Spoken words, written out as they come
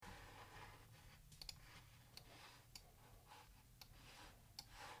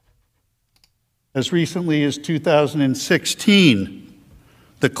As recently as 2016,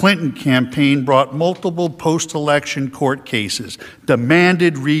 the Clinton campaign brought multiple post-election court cases,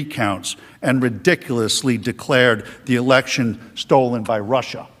 demanded recounts, and ridiculously declared the election stolen by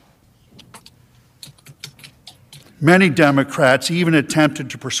Russia. Many Democrats even attempted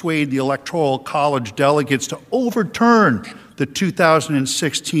to persuade the Electoral College delegates to overturn the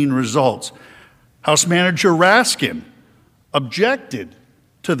 2016 results. House Manager Raskin objected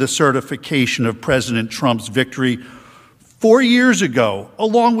to the certification of President Trump's victory 4 years ago,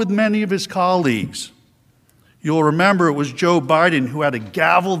 along with many of his colleagues. You'll remember it was Joe Biden who had to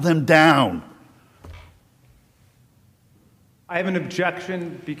gavel them down. I have an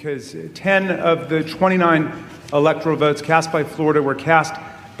objection because 10 of the 29 electoral votes cast by Florida were cast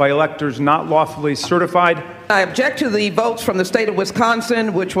by electors not lawfully certified. I object to the votes from the state of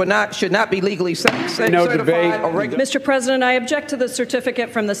Wisconsin, which should not be legally certified. Mr. President, I object to the certificate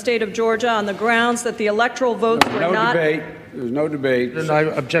from the state of Georgia on the grounds that the electoral votes were not. There's no debate. And I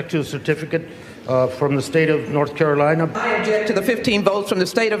object to the certificate from the state of North Carolina. I object to the 15 votes from the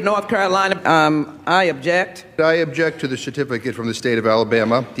state of North Carolina. I object. I object to the certificate from the state of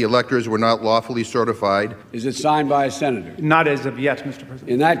Alabama. The electors were not lawfully certified. Is it signed by a senator? Not as of yet, Mr. President.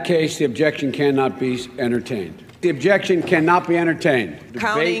 In that case, the objection cannot be entertained. The objection cannot be entertained.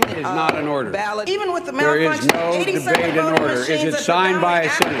 Counting, Debate is not in order. Ballot. Even with the There is malfunction, no debate in order. Is it signed by a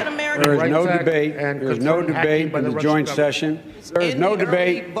senator? There is no debate. There is no debate in the joint session. There is no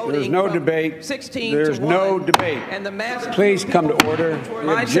debate. There is no debate. There is no debate. Please come to order.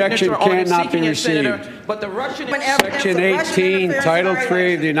 The objection cannot be received. Section 18, Title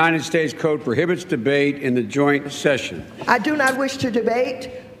 3 of the United States Code prohibits debate in the joint session. I do not wish to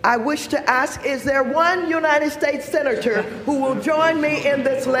debate. I wish to ask, is there one United States senator who will join me in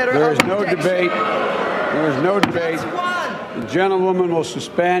this letter There of is no objection? debate. There is no debate. That's one. The gentlewoman will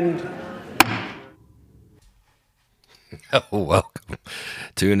suspend. Welcome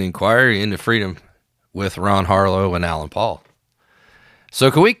to an inquiry into freedom with Ron Harlow and Alan Paul. So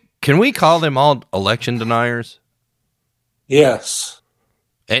can we call them all election deniers? Yes.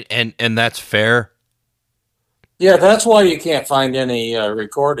 And that's fair? Yeah, that's why you can't find any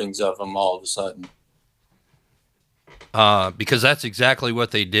recordings of them all of a sudden. Because that's exactly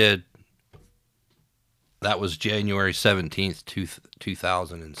what they did. That was January 17th,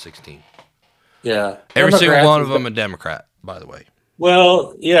 2016. Yeah. Every single one of them a Democrat, by the way.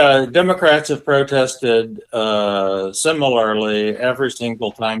 Well, yeah, Democrats have protested similarly every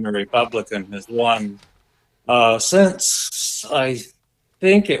single time a Republican has won since, I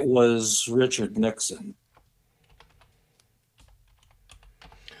think it was Richard Nixon.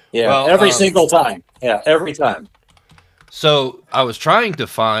 Yeah, well, every single time. Yeah, every time. So I was trying to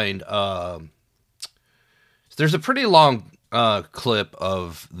find, there's a pretty long clip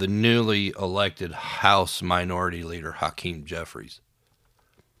of the newly elected House Minority Leader, Hakeem Jeffries,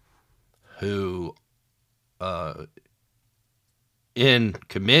 who in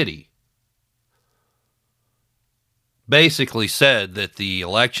committee basically said that the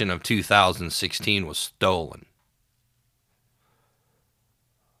election of 2016 was stolen.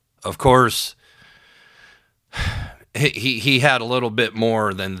 Of course, he had a little bit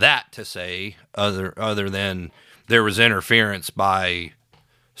more than that to say, other than there was interference by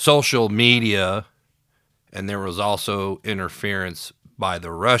social media, and there was also interference by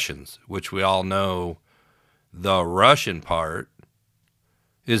the Russians, which we all know the Russian part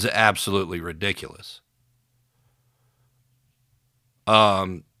is absolutely ridiculous.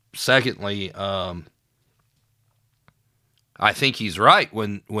 Secondly, I think he's right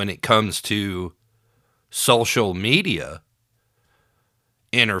when it comes to social media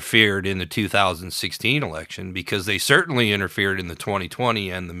interfered in the 2016 election, because they certainly interfered in the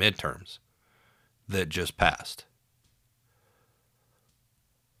 2020 and the midterms that just passed.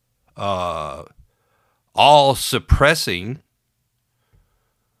 All suppressing,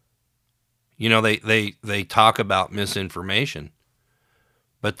 you know, they talk about misinformation,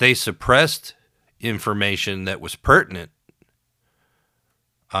 but they suppressed information that was pertinent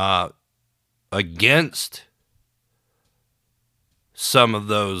against some of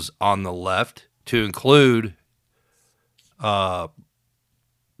those on the left, to include the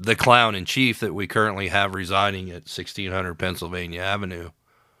clown in chief that we currently have residing at 1600 Pennsylvania Avenue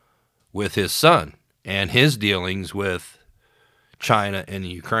with his son and his dealings with China and the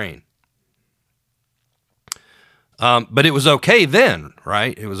Ukraine. But it was okay then,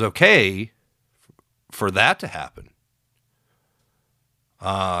 right? It was okay for that to happen.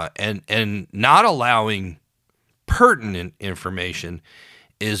 And not allowing pertinent information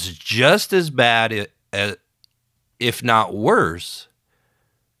is just as bad, if not worse,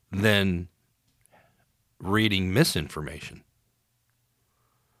 than reading misinformation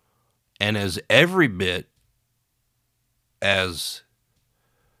and as every bit as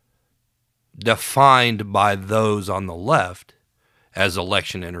defined by those on the left as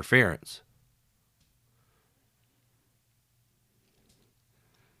election interference.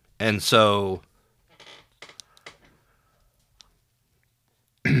 And so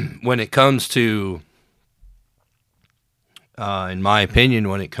when it comes to, in my opinion,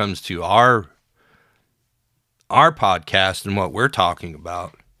 when it comes to our podcast and what we're talking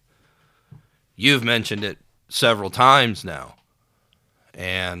about, you've mentioned it several times now.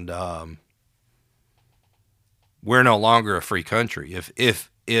 And we're no longer a free country. If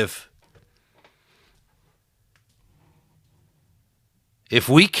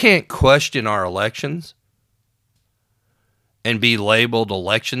we can't question our elections and be labeled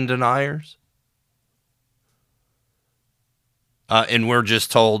election deniers, and we're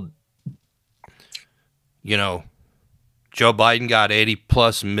just told, you know, Joe Biden got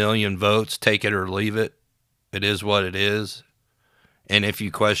 80+ million votes, take it or leave it. It is what it is. And if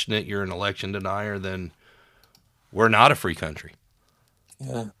you question it, you're an election denier, then we're not a free country.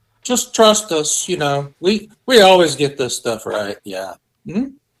 Yeah. Just trust us, you know. We always get this stuff right. Yeah. Mm-hmm.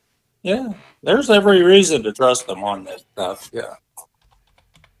 Yeah. There's every reason to trust them on this stuff. Yeah.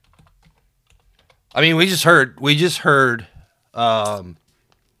 I mean, we just heard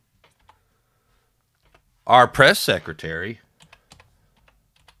our press secretary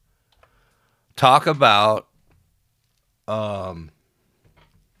talk about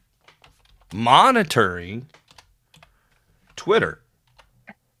monitoring Twitter.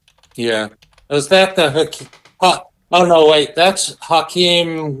 Yeah. Is that the oh no, wait, that's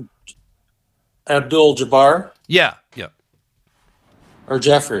Hakeem Abdul-Jabbar? Yeah. Or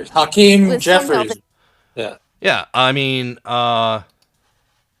Jeffries. Hakeem Jeffries. Yeah. Yeah, I mean, no.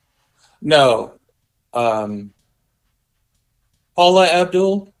 Paula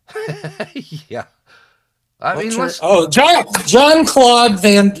Abdul? Yeah. I mean, John Claude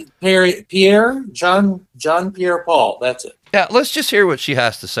Van Pierre? John Pierre Paul. That's it. Yeah, let's just hear what she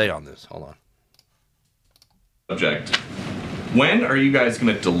has to say on this. Hold on. Subject. When are you guys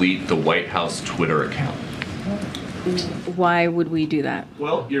going to delete the White House Twitter account? Why would we do that?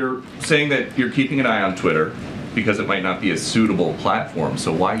 Well, you're saying that you're keeping an eye on Twitter because it might not be a suitable platform,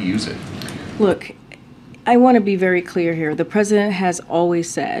 so why use it? Look, I want to be very clear here. The president has always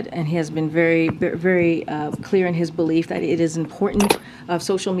said, and he has been very, very clear in his belief that it is important of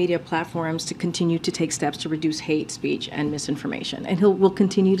social media platforms to continue to take steps to reduce hate speech and misinformation. And will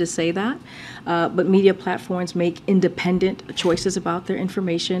continue to say that. But media platforms make independent choices about their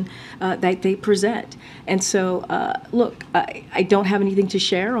information that they present. And so, look, I don't have anything to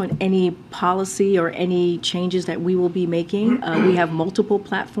share on any policy or any changes that we will be making. We have multiple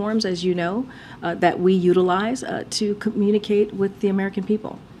platforms, as you know, that we utilize to communicate with the American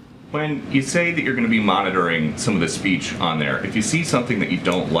people. When you say that you're going to be monitoring some of the speech on there, if you see something that you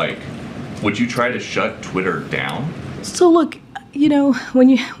don't like, would you try to shut Twitter down? So look, you know, when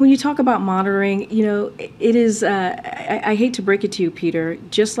you talk about monitoring, you know, it is, I hate to break it to you, Peter,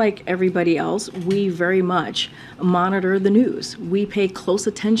 just like everybody else, we very much monitor the news. We pay close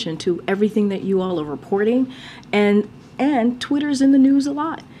attention to everything that you all are reporting, and Twitter's in the news a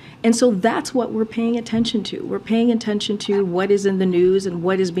lot. And so that's what we're paying attention to. We're paying attention to what is in the news and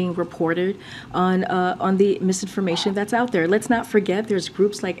what is being reported on the misinformation that's out there. Let's not forget there's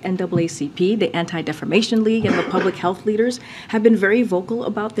groups like NAACP, the Anti-Defamation League, and the public health leaders have been very vocal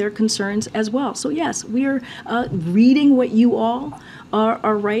about their concerns as well. So yes, we are reading what you all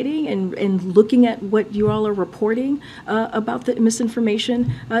are writing and looking at what you all are reporting about the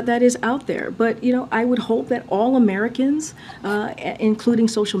misinformation that is out there. But, you know, I would hope that all Americans, including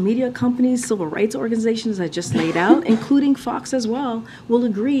social media companies, civil rights organizations I just laid out, including Fox as well, will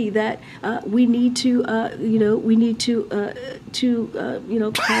agree that we need to, call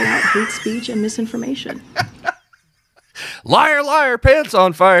out hate speech and misinformation. Liar, liar, pants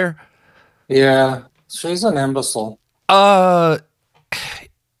on fire. Yeah, she's an imbecile.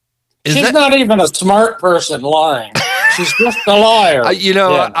 She's not even a smart person lying. She's just a liar.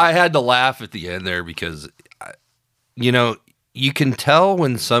 I had to laugh at the end there because, you can tell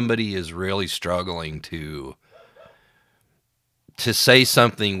when somebody is really struggling to say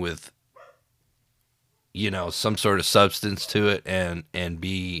something with, some sort of substance to it and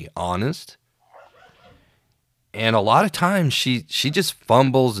be honest. And a lot of times she just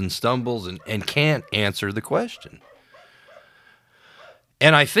fumbles and stumbles and can't answer the question.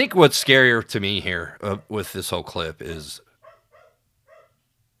 And I think what's scarier to me here with this whole clip is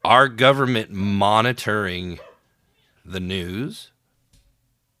our government monitoring the news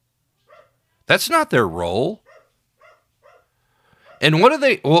That's not their role. And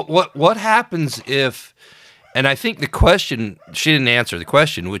what happens if, and I think the question, she didn't answer the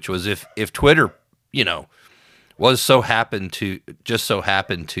question, which was if Twitter, was so happened to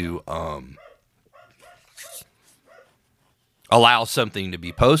allow something to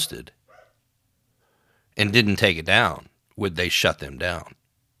be posted and didn't take it down, would they shut them down?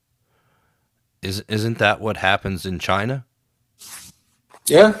 Isn't that what happens in China?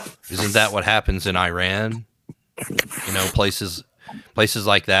 Yeah. Isn't that what happens in Iran? Places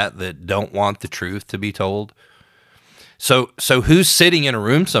like that don't want the truth to be told. So who's sitting in a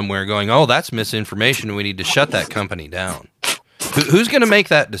room somewhere going, "Oh, that's misinformation. We need to shut that company down"? Who's going to make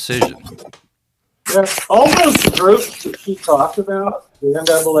that decision? Yeah, all those groups that she talked about, the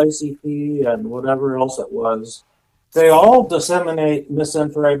NAACP and whatever else it was, they all disseminate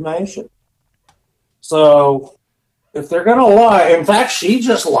misinformation. So if they're going to lie, in fact, she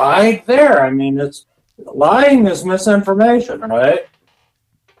just lied there. I mean, lying is misinformation, right?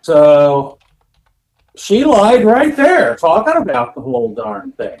 So she lied right there, talking about the whole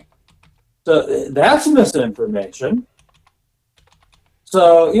darn thing. So that's misinformation.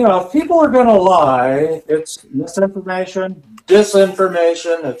 So, if people are going to lie, it's misinformation,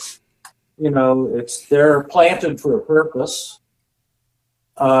 disinformation. It's they're planted for a purpose.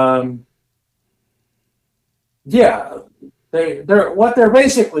 What they're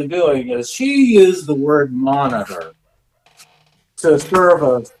basically doing is she used the word monitor to serve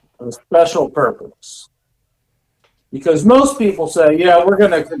a special purpose. Because most people say, yeah, we're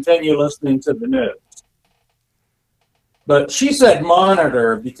going to continue listening to the news. But she said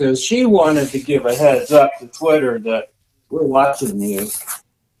monitor because she wanted to give a heads up to Twitter that we're watching you.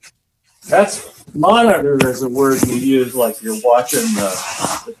 Monitor is a word you use like you're watching the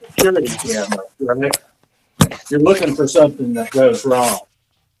security camera, right? You're looking for something that goes wrong.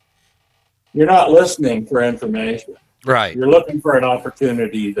 You're not listening for information. Right. You're looking for an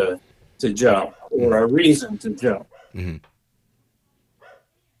opportunity to jump or a reason to jump. Mm-hmm.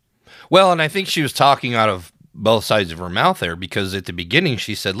 Well, and I think she was talking out of both sides of her mouth there, because at the beginning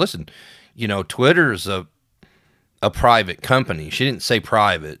she said, listen, Twitter's a private company. She didn't say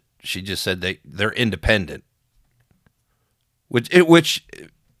private. She just said they're independent, which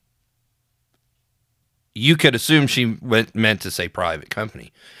you could assume she meant to say private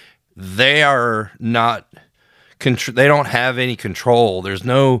company. They are not, they don't have any control. There's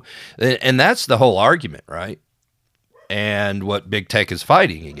no, and that's the whole argument, right? And what big tech is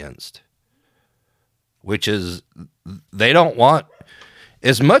fighting against, which is they don't want,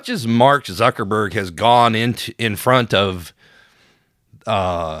 as much as Mark Zuckerberg has gone in front of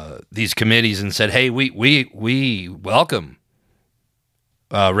these committees and said, hey, we welcome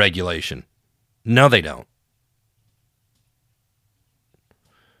regulation. No, they don't.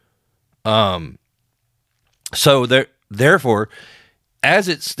 So therefore, as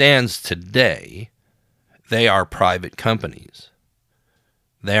it stands today, they are private companies.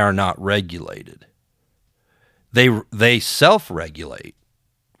 They are not regulated. They self-regulate,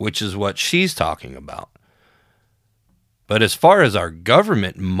 which is what she's talking about. But as far as our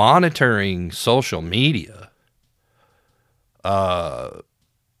government monitoring social media,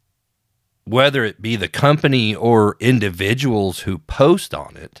 whether it be the company or individuals who post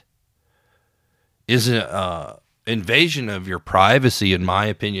on it, is an invasion of your privacy, in my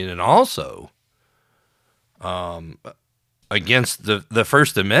opinion, and also against the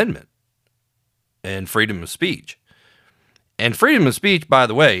First Amendment and freedom of speech. And freedom of speech, by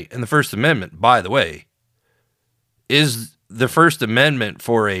the way, and the First Amendment, by the way, is the First Amendment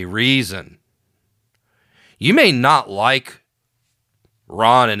for a reason. You may not like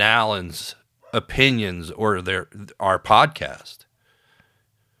Ron and Alan's opinions or our podcast.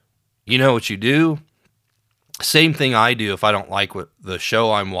 You know what you do? Same thing I do if I don't like what the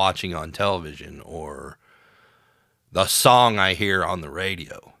show I'm watching on television or the song I hear on the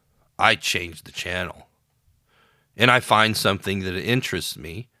radio. I change the channel. And I find something that interests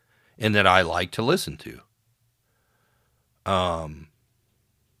me and that I like to listen to.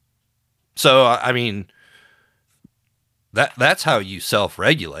 So, I mean, that's how you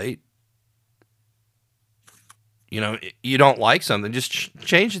self-regulate. You don't like something, just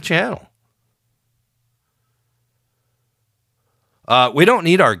change the channel. We don't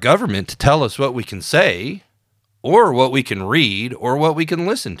need our government to tell us what we can say or what we can read or what we can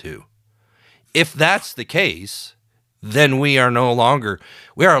listen to. If that's the case, then we are no longer,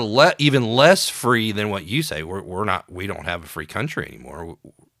 we are even less free than what you say. We don't have a free country anymore.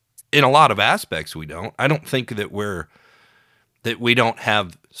 In a lot of aspects, we don't. I don't think that we don't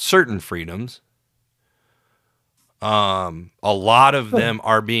have certain freedoms. A lot of them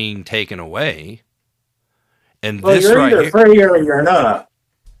are being taken away. And well, this you're right either here, free or you're not.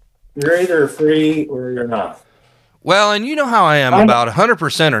 You're either free or you're not. well, and you know how I am about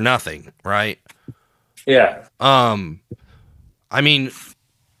 100% or nothing, right? Yeah. I mean,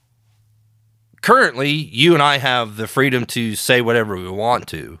 currently, you and I have the freedom to say whatever we want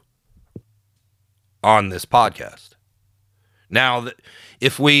to on this podcast. Now,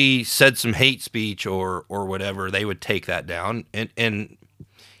 if we said some hate speech or whatever, they would take that down. And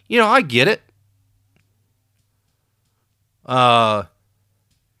you know, I get it.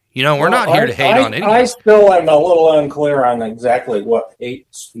 You know, we're not here to hate on anything. I still am a little unclear on exactly what hate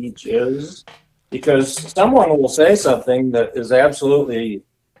speech is, because someone will say something that is absolutely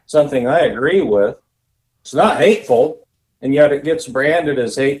something I agree with. It's not hateful, and yet it gets branded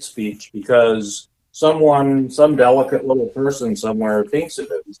as hate speech because some delicate little person somewhere thinks it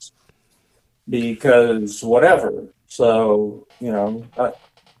is, because whatever. So, you know,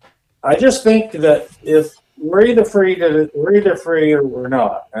 I just think that if we're either free or we're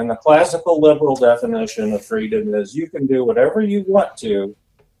not. And the classical liberal definition of freedom is you can do whatever you want to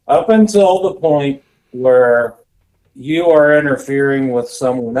up until the point where you are interfering with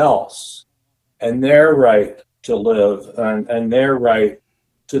someone else and their right to live and their right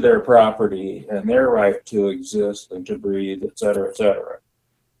to their property and their right to exist and to breathe, et cetera, et cetera.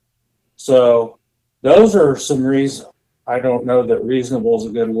 So those are some reasons. I don't know that reasonable is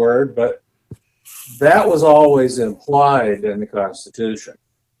a good word, but that was always implied in the Constitution,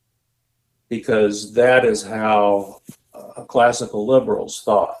 because that is how classical liberals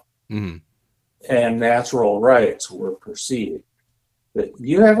thought. Mm-hmm. And natural rights were perceived. That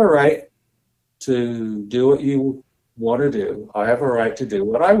you have a right to do what you want to do. I have a right to do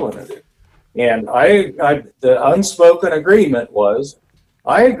what I want to do. And the unspoken agreement was,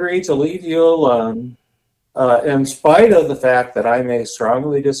 I agree to leave you alone in spite of the fact that I may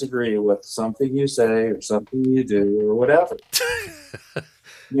strongly disagree with something you say or something you do or whatever.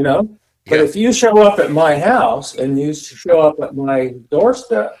 You know? But if you show up at my house and you show up at my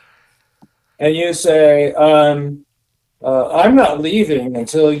doorstep and you say, I'm not leaving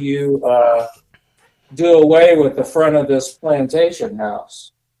until you do away with the front of this plantation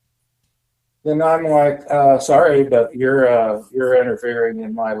house, then I'm like, sorry, but you're interfering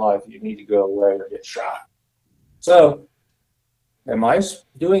in my life. You need to go away or get shot. So, am I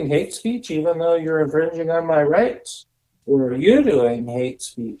doing hate speech even though you're infringing on my rights? Or are you doing hate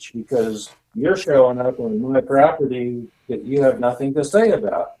speech because you're showing up on my property that you have nothing to say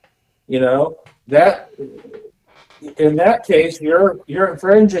about? You know, that in that case, you're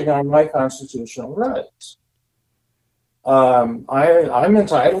infringing on my constitutional rights. I'm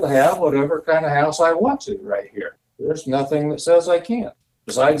entitled to have whatever kind of house I want to right here. There's nothing that says I can't.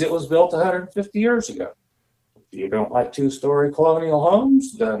 Besides, it was built 150 years ago. If you don't like two-story colonial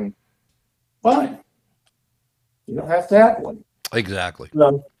homes, then fine. You don't have to have one. Exactly.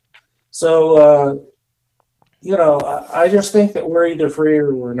 So you know, I just think that we're either free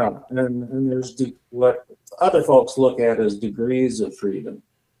or we're not. And there's what other folks look at as degrees of freedom,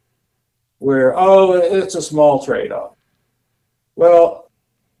 where, oh, it's a small trade-off. Well,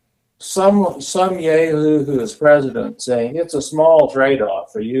 some yahoo who is president saying it's a small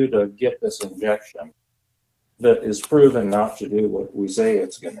trade-off for you to get this injection that is proven not to do what we say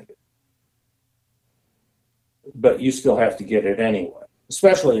it's going to do. But you still have to get it anyway,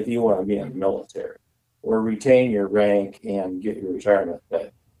 especially if you want to be in the military or retain your rank and get your retirement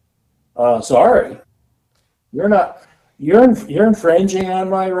pay. Sorry, you're infringing on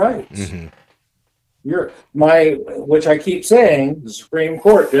my rights. Mm-hmm. Which I keep saying, the Supreme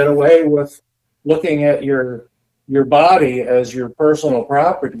Court did away with looking at your body as your personal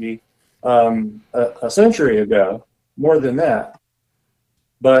property a century ago, more than that.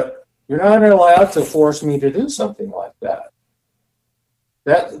 But you're not allowed to force me to do something like that.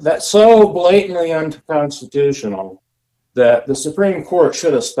 That's so blatantly unconstitutional that the Supreme Court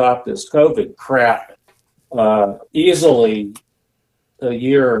should have stopped this COVID crap easily a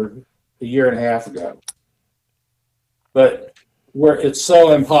year and a half ago. But it's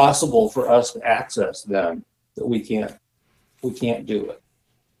so impossible for us to access them that we can't do it.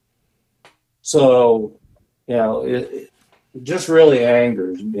 So, you know, it just really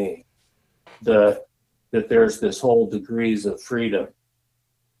angers me that there's this whole degrees of freedom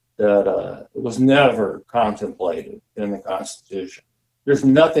that was never contemplated in the Constitution. There's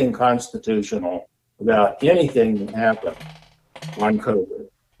nothing constitutional about anything that happened on COVID.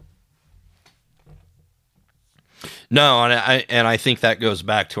 No, and I think that goes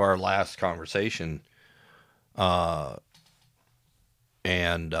back to our last conversation.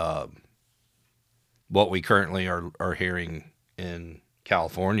 what we currently are hearing in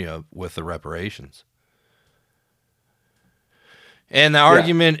California with the reparations. And the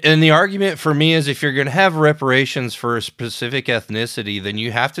argument for me is, if you're going to have reparations for a specific ethnicity, then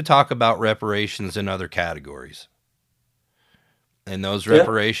you have to talk about reparations in other categories. And those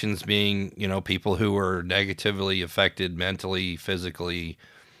reparations being, you know, people who were negatively affected mentally, physically,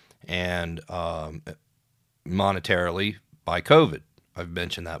 and monetarily by COVID. I've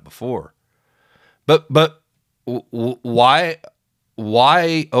mentioned that before. But why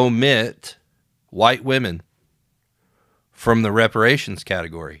omit white women from the reparations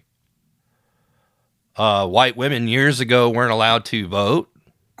category? White women years ago weren't allowed to vote.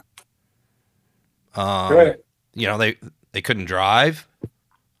 Right. You know, they couldn't drive.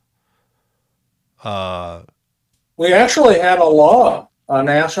 We actually had a law, a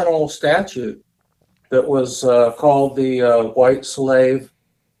national statute, that was called the White Slave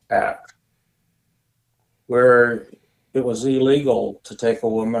Act, where it was illegal to take a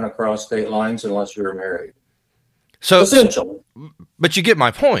woman across state lines unless you were married. So essentially. But you get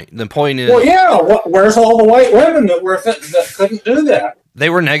my point. The point is, well, yeah. Where's all the white women that couldn't do that? They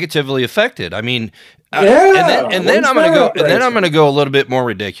were negatively affected. I mean, yeah. And then I'm going to go a little bit more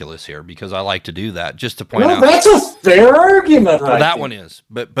ridiculous here, because I like to do that, just to point out. That's a fair argument. Well, that one is.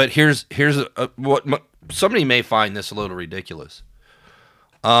 But here's what somebody may find this a little ridiculous.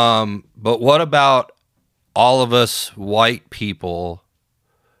 But what about all of us white people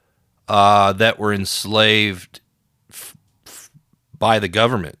that were enslaved by the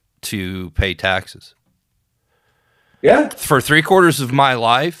government to pay taxes? Yeah. For 3/4 of my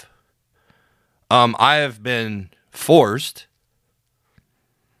life, I have been forced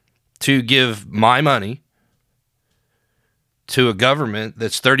to give my money to a government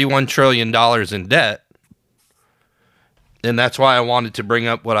that's $31 trillion in debt. And that's why I wanted to bring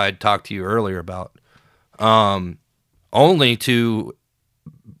up what I talked to you earlier about. Only to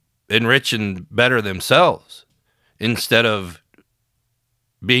enrich and better themselves, instead of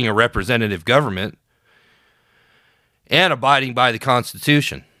being a representative government and abiding by the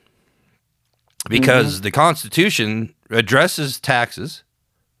Constitution. Because the Constitution addresses taxes,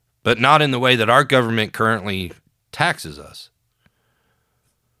 but not in the way that our government currently taxes us.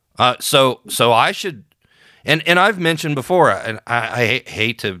 So I should, and I've mentioned before, and I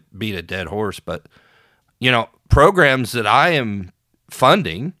hate to beat a dead horse, but, you know, programs that I am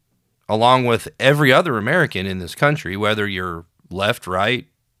funding, along with every other American in this country, whether you're left, right,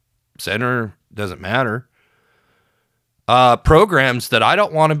 center, doesn't matter, programs that I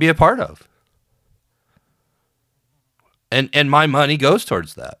don't want to be a part of. And my money goes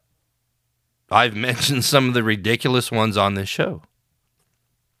towards that. I've mentioned some of the ridiculous ones on this show.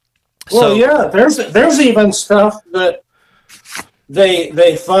 Well, yeah, there's even stuff that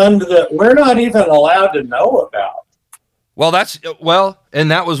they fund that we're not even allowed to know about.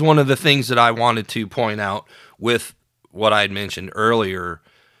 And that was one of the things that I wanted to point out with what I had mentioned earlier.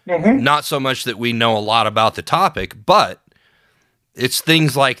 Not so much that we know a lot about the topic, but it's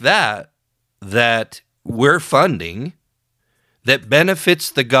things like that we're funding that benefits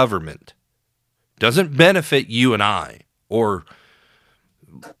the government. Doesn't benefit you and I, or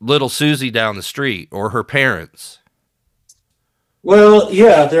little Susie down the street, or her parents. Well,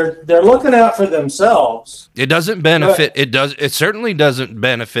 yeah, they're looking out for themselves. It doesn't benefit. It certainly doesn't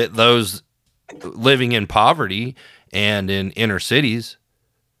benefit those living in poverty and in inner cities.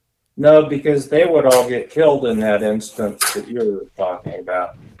 No, because they would all get killed in that instance that you're talking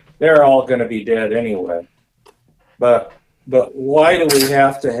about. They're all going to be dead anyway. But why do we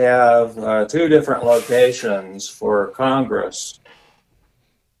have to have two different locations for Congress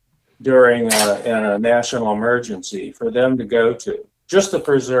during a national emergency for them to go to, just to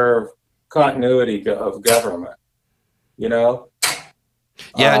preserve continuity of government, you know?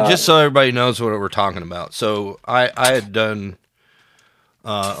 Yeah, just so everybody knows what we're talking about. So I had done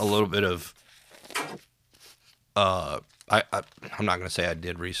a little bit of, I'm not going to say I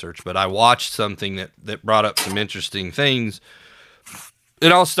did research, but I watched something that brought up some interesting things.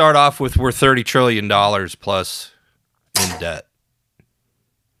 And I'll start off with, we're $30 trillion plus in debt.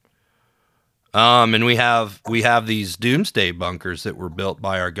 And we have these doomsday bunkers that were built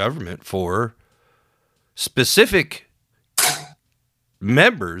by our government for specific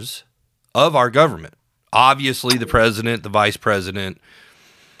members of our government. Obviously, the president, the vice president,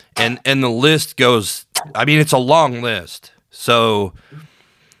 and the list goes. I mean, it's a long list. So,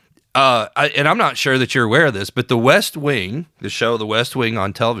 and I'm not sure that you're aware of this, but The West Wing, the show The West Wing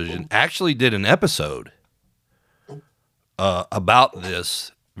on television, actually did an episode about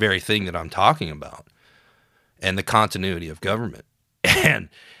this very thing that I'm talking about, and the continuity of government. And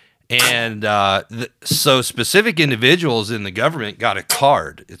And so specific individuals in the government got a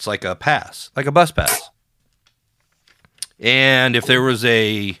card. It's like a pass, like a bus pass. And if there was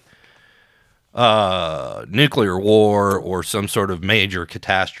a nuclear war or some sort of major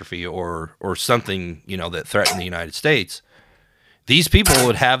catastrophe or something, you know, that threatened the United States, these people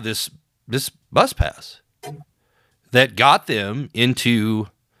would have this bus pass that got them into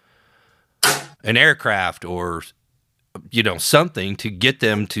an aircraft or, you know, something to get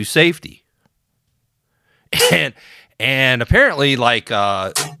them to safety. And apparently, like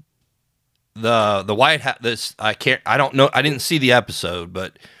the White House, I don't know, I didn't see the episode,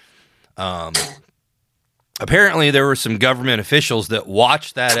 but apparently there were some government officials that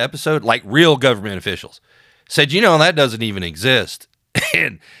watched that episode, like real government officials, said, you know, that doesn't even exist.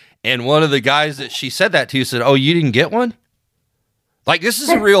 And one of the guys that she said that to said, oh, you didn't get one? Like, this is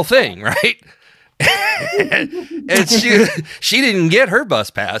a real thing, right? and she didn't get her bus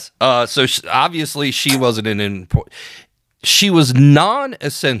pass. So obviously she wasn't she was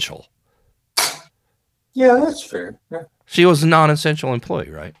non-essential. Yeah, that's fair. Yeah. She was a non-essential employee,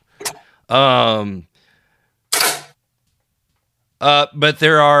 right? But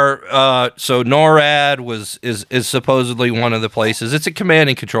there are so NORAD is supposedly one of the places. It's a command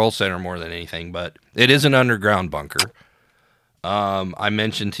and control center more than anything, but it is an underground bunker. I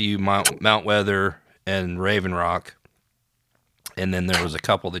mentioned to you Mount Weather and Raven Rock, and then there was a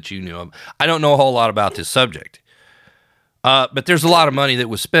couple that you knew of. I don't know a whole lot about this subject, but there's a lot of money that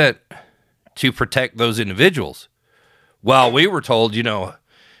was spent to protect those individuals. While we were told, you know,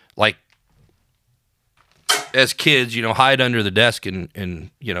 like, as kids, you know, hide under the desk and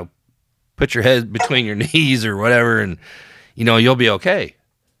you know, put your head between your knees or whatever, and, you know, you'll be okay.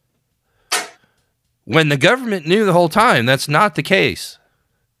 When the government knew the whole time, that's not the case.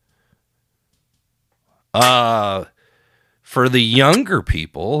 For the younger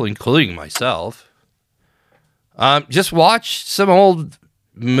people, including myself, just watch some old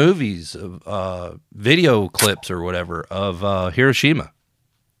movies of video clips or whatever of Hiroshima,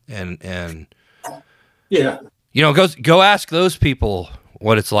 and yeah, you know, go ask those people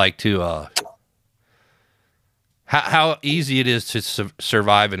what it's like to how easy it is to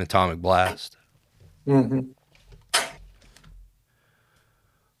survive an atomic blast. Mm-hmm.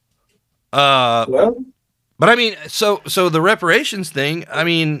 Well, but I mean, so the reparations thing, I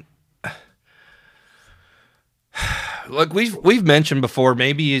mean, look, we've mentioned before,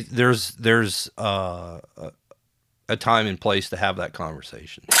 maybe there's a time and place to have that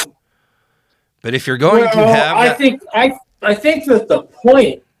conversation. But if you're going to have I think that the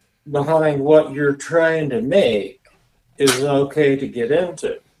point behind what you're trying to make is okay to get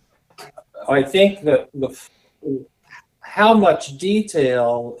into. I think that how much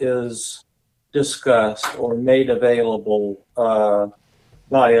detail is discussed or made available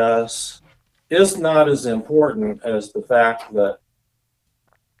by us is not as important as the fact that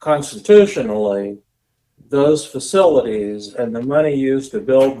constitutionally, those facilities and the money used to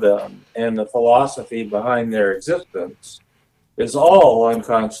build them and the philosophy behind their existence is all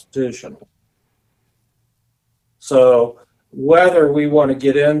unconstitutional. So whether we want to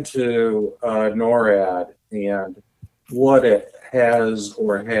get into NORAD and what it has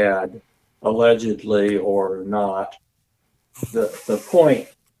or had allegedly or not, the point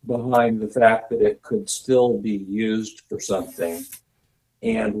behind the fact that it could still be used for something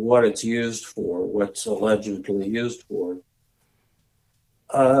and what it's used for, what's allegedly used for,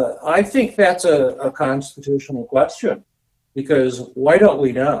 I think that's a constitutional question, because why don't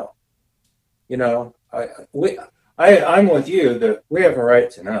we know? You know, I'm with you that we have a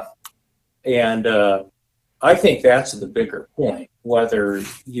right to know. And I think that's the bigger point. Whether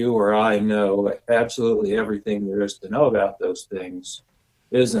you or I know absolutely everything there is to know about those things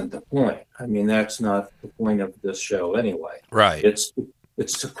isn't the point. I mean, that's not the point of this show anyway. Right. It's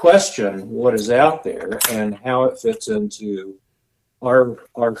to question what is out there and how it fits into our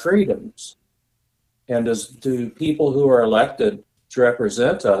freedoms. And do people who are elected to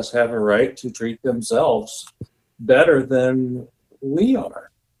represent us have a right to treat themselves better than we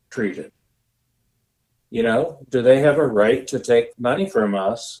are treated? You know, do they have a right to take money from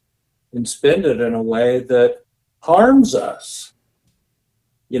us and spend it in a way that harms us,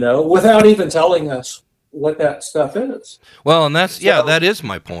 you know, without even telling us what that stuff is? Well, and that is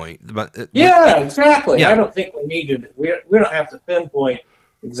my point. Yeah, exactly. Yeah. I don't think we need to, we don't have to pinpoint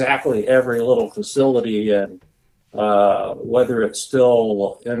exactly every little facility and whether it's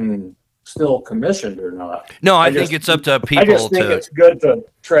still commissioned or not. No, I think it's up to people. I just think it's good to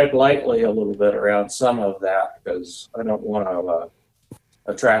tread lightly a little bit around some of that, because I don't want to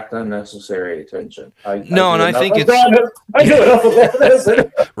attract unnecessary attention. I do think it's I do enough of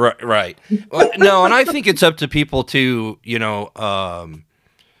that. Right. Well, no, and I think it's up to people to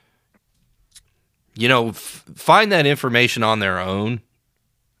find that information on their own,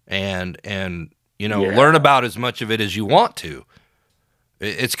 and learn about as much of it as you want to.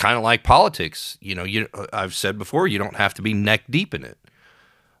 It's kind of like politics. I've said before, you don't have to be neck deep in it.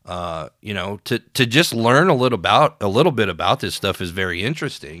 To just learn a little bit about this stuff is very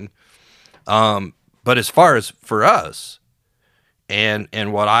interesting. But as far as for us,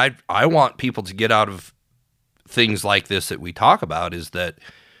 and what I want people to get out of things like this that we talk about is that,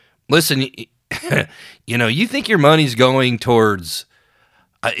 listen, you think your money's going towards,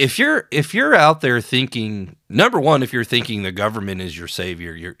 if you're out there thinking, number one, if you're thinking the government is your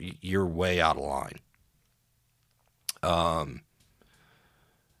savior, you're way out of line.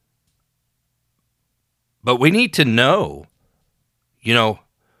 But we need to know,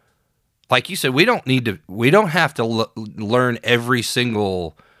 like you said, we don't have to learn every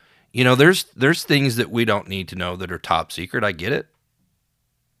single, there's things that we don't need to know that are top secret. I get it.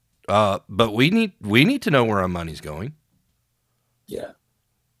 But we need to know where our money's going. Yeah.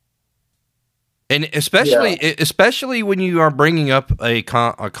 And especially when you are bringing up a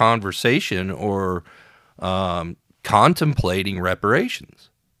conversation or contemplating reparations.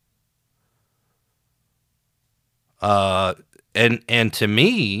 And to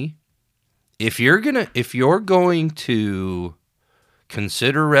me, if you're going to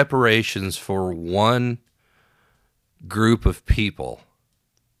consider reparations for one group of people,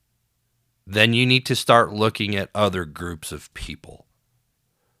 then you need to start looking at other groups of people.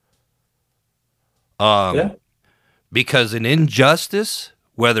 Because an injustice,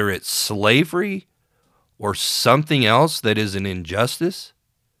 whether it's slavery or something else that is an injustice,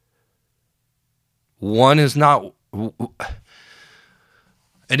 one is not.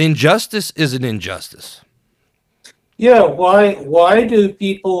 An injustice is an injustice. Yeah, why do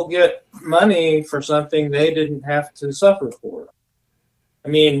people get money for something they didn't have to suffer for? I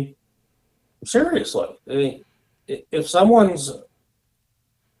mean, seriously, if someone's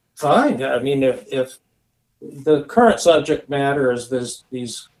fine, I mean, if the current subject matter is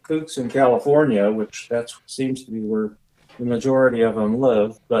these kooks in California, which that seems to be where the majority of them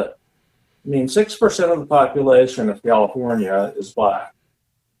live, but I mean, 6% of the population of California is black,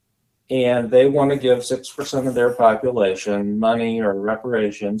 and they want to give 6% of their population money or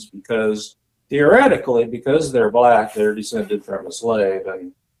reparations because theoretically, because they're black, they're descended from a slave,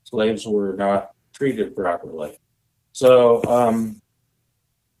 and slaves were not treated properly. So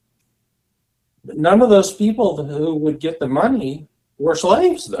none of those people who would get the money were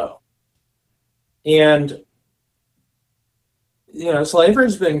slaves, though. And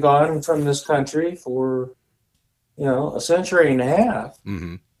slavery's been gone from this country for, a century and a half.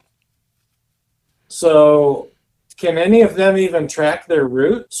 Mm-hmm. So can any of them even track their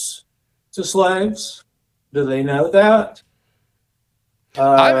roots to slaves? Do they know that?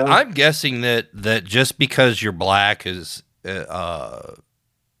 I'm guessing that just because you're black is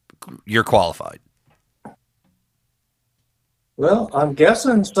you're qualified. Well, I'm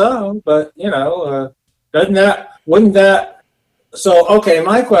guessing so, but wouldn't that? So, okay,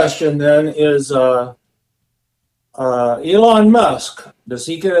 my question then is, Elon Musk, does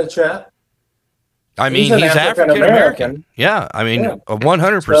he get a check? I mean, he's African American. Yeah, I mean,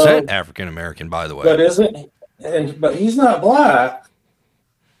 100% African American, by the way. But but he's not black,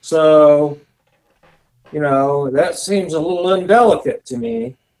 so that seems a little indelicate to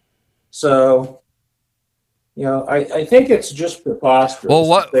me. So, I think it's just preposterous.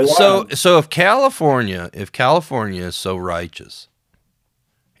 Well, so if California is so righteous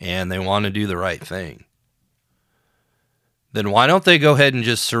and they want to do the right thing, then why don't they go ahead and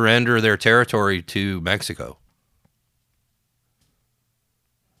just surrender their territory to Mexico?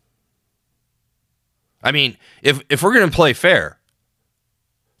 I mean, if we're going to play fair,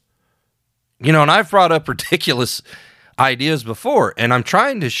 and I've brought up ridiculous ideas before, and I'm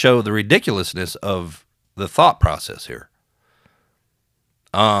trying to show the ridiculousness of the thought process here.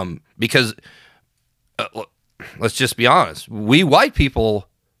 Because let's just be honest, we white people,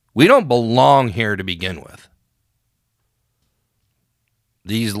 we don't belong here to begin with.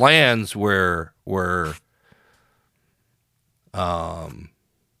 These lands were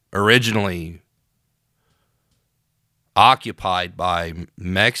originally occupied by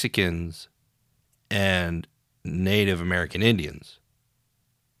Mexicans and Native American Indians.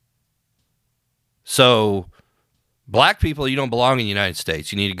 So black people, you don't belong in the United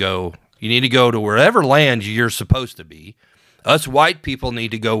States. You need to go to wherever land you're supposed to be. Us white people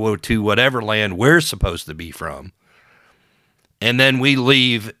need to go to whatever land we're supposed to be from. and then we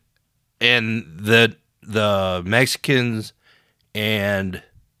leave, and the Mexicans and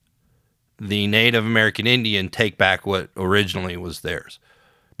the Native American Indian take back what originally was theirs,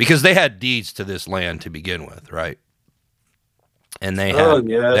 because they had deeds to this land to begin with, right? And they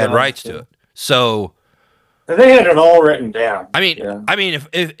had rights to it. So they had it all written down. I mean,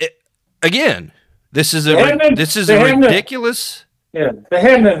 if again, this is a ridiculous. Yeah, they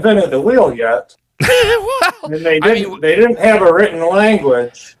hadn't invented the wheel yet. Well, and they didn't have a written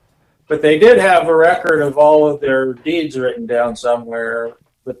language, but they did have a record of all of their deeds written down somewhere.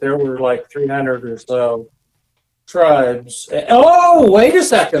 But there were like 300 or so tribes. Oh, wait a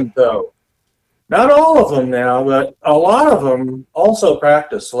second, though. Not all of them now, but a lot of them also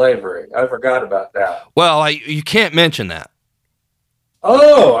practice slavery. I forgot about that. Well, you can't mention that.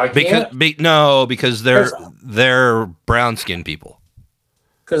 Oh, I can't? Because they're brown-skinned people.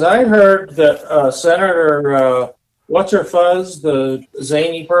 Because I heard that Senator, what's her fuzz, the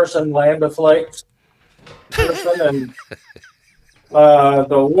zany person, Land O'Flakes person,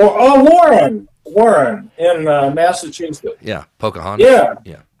 and Warren in Massachusetts. Yeah, Pocahontas.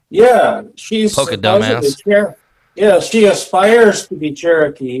 Yeah, she's Polka dumbass. She aspires to be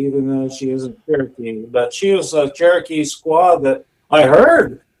Cherokee, even though she isn't Cherokee. But she was a Cherokee squaw that I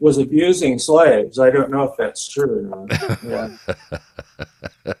heard was abusing slaves. I don't know if that's true or not.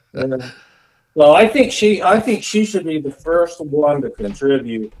 Yeah. Well, I think she should be the first one to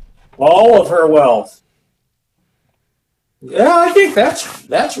contribute all of her wealth. Yeah, I think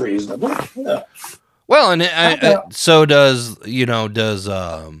that's reasonable. Yeah. Well, and so does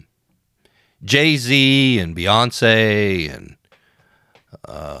Jay-Z and Beyonce and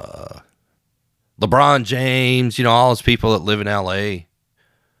LeBron James, all those people that live in LA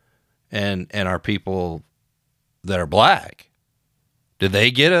and are people that are black. Did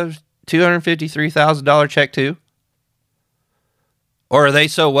they get a $253,000 check too? Or are they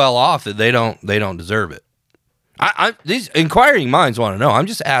so well off that they don't deserve it? These inquiring minds want to know. I'm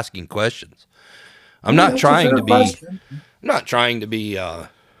just asking questions. I'm not trying to be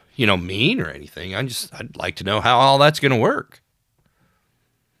mean or anything. I'd like to know how all that's going to work.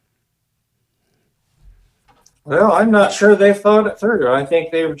 Well, I'm not sure they thought it through. I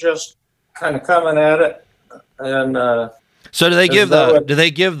think they were just kind of coming at it, and so do they give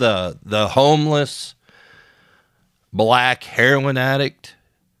the homeless black heroin addict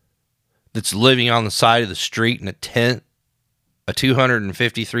that's living on the side of the street in a tent a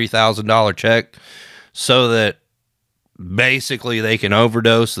 $253,000 check so that basically they can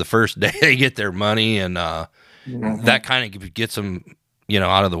overdose the first day they get their money, and that kind of gets them,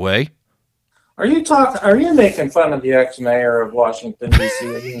 out of the way? Are you making fun of the ex-mayor of Washington,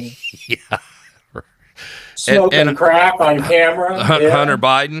 D.C.? Yeah. Smoking crack on camera? Hunter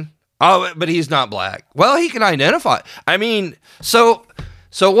Biden? Oh, but he's not black. Well, he can identify. I mean, so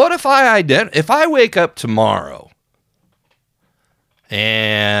what if if I wake up tomorrow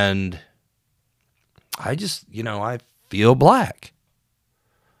and I just, I feel black?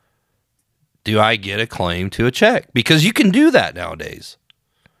 Do I get a claim to a check? Because you can do that nowadays.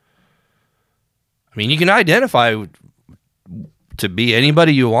 I mean, you can identify to be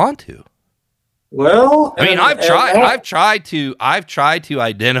anybody you want to. Well, I mean, I've tried to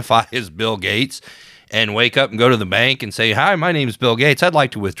identify as Bill Gates and wake up and go to the bank and say, "Hi, my name is Bill Gates. I'd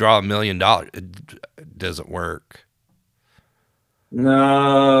like to withdraw $1 million." It doesn't work.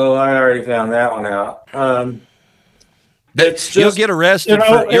 No, I already found that one out. You'll get arrested.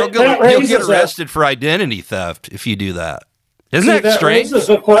 You'll get arrested for identity theft if you do that. Isn't that strange? This is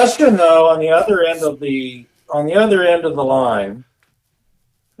a question, though. On the other end of the line,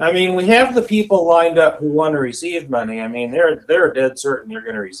 I mean, we have the people lined up who want to receive money. I mean, they're dead certain they're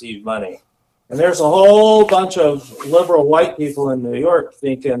going to receive money, and there's a whole bunch of liberal white people in New York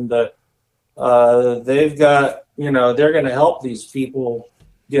thinking that they've got, they're going to help these people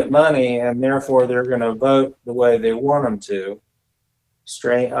get money, and therefore they're going to vote the way they want them to.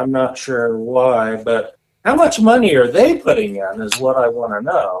 Strange. I'm not sure why, but how much money are they putting in is what I want to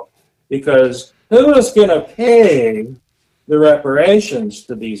know, because who is going to pay the reparations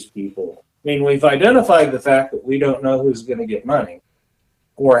to these people? I mean, we've identified the fact that we don't know who's going to get money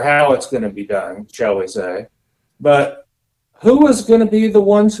or how it's going to be done, shall we say, but who is going to be the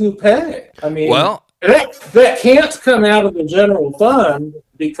ones who pay? I mean, that can't come out of the general fund,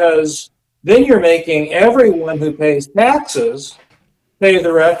 because then you're making everyone who pays taxes pay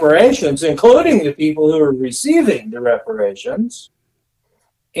the reparations, including the people who are receiving the reparations.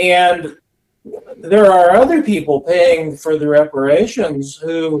 And there are other people paying for the reparations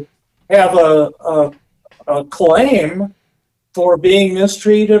who have a claim for being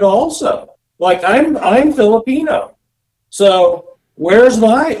mistreated also. Like I'm Filipino, So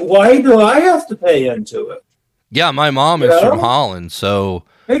why do I have to pay into it? Yeah, my mom is from Holland, so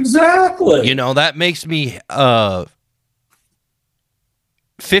exactly. You know, that makes me 50%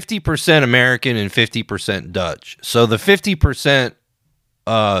 American and 50% Dutch. So the 50%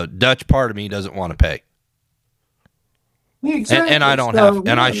 Dutch part of me doesn't want to pay. Exactly. And I don't have,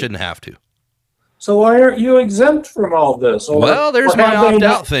 and I shouldn't have to. So why aren't you exempt from all this? Well, there's my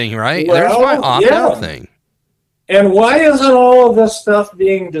opt-out thing, right? Well, there's my opt-out thing. And why isn't all of this stuff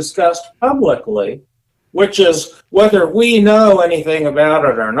being discussed publicly? Which is whether we know anything about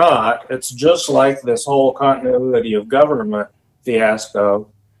it or not. It's just like this whole continuity of government fiasco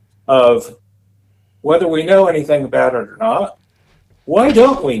of whether we know anything about it or not. Why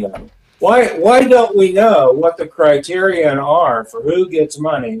don't we know? Why don't we know what the criterion are for who gets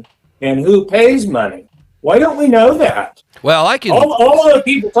money and who pays money? Why don't we know that? Well, I can. All of the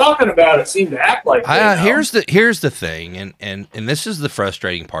people talking about it seem to act like they know. Here's the thing, and this is the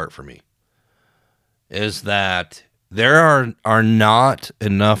frustrating part for me, is that there are not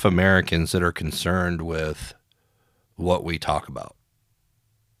enough Americans that are concerned with what we talk about.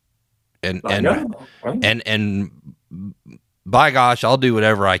 And by gosh, I'll do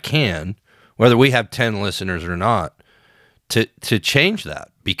whatever I can, whether we have 10 listeners or not, to change that,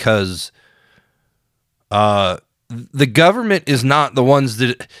 because the government is not the ones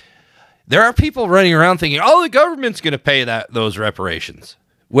that. There are people running around thinking, "Oh, the government's going to pay those reparations."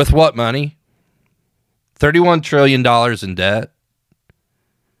 With what money? $31 trillion in debt.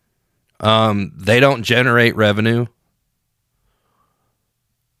 They don't generate revenue.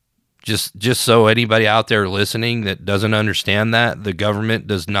 Just so anybody out there listening that doesn't understand that, the government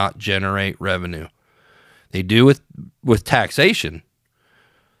does not generate revenue. They do with taxation,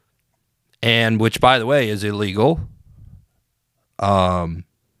 and which, by the way, is illegal. When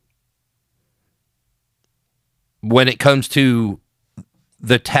it comes to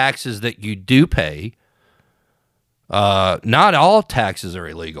the taxes that you do pay, not all taxes are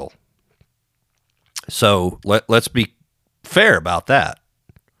illegal. So let's be fair about that.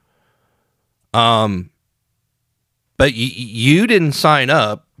 But you didn't sign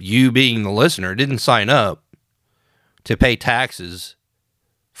up, you being the listener, didn't sign up to pay taxes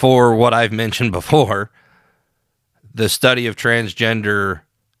for what I've mentioned before, the study of transgender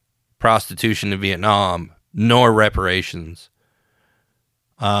prostitution in Vietnam, nor reparations,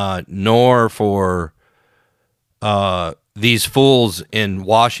 nor for these fools in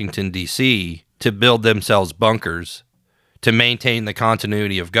Washington, D.C. to build themselves bunkers to maintain the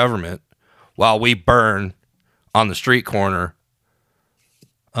continuity of government while we burn on the street corner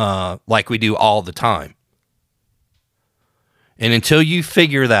like we do all the time. And until you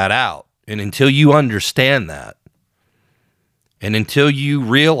figure that out, and until you understand that, and until you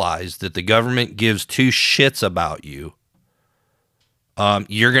realize that the government gives two shits about you,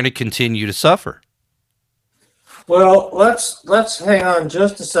 you're going to continue to suffer. Well, let's hang on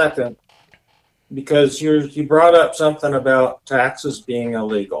just a second, because you brought up something about taxes being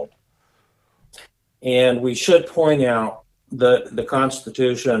illegal. And we should point out that the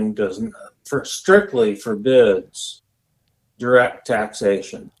Constitution strictly forbids direct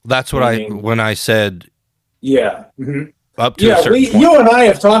taxation. That's what when I said. Yeah. Mm-hmm. Up to a certain point. You and I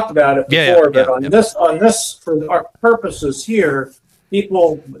have talked about it before, but on this, for our purposes here,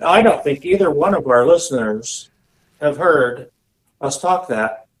 I don't think either one of our listeners have heard us talk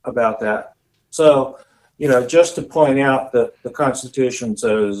about that. So, just to point out that the Constitution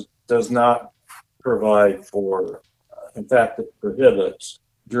does not provide for, in fact, it prohibits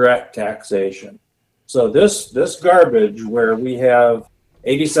direct taxation. So this garbage where we have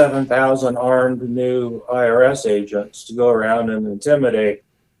 87,000 armed new IRS agents to go around and intimidate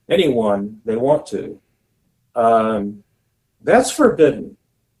anyone they want to, that's forbidden.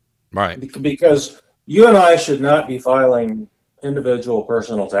 Right. Because you and I should not be filing individual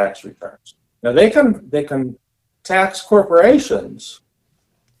personal tax returns. Now they can tax corporations,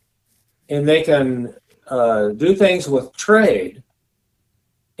 and they can do things with trade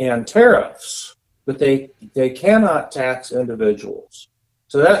and tariffs, but they cannot tax individuals.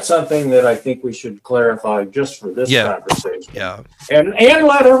 So that's something that I think we should clarify just for this conversation. Yeah. And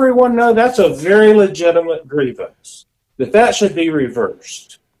let everyone know that's a very legitimate grievance, that should be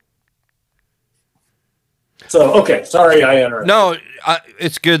reversed. So, okay, sorry I interrupted. No,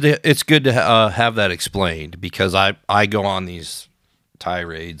 it's good to have that explained, because I go on these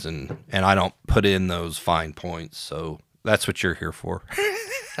tirades and I don't put in those fine points. So that's what you're here for.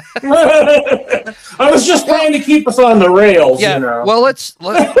 I was just trying to keep us on the rails. Yeah. Well, let's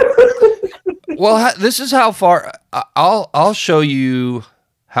well, this is how far I'll show you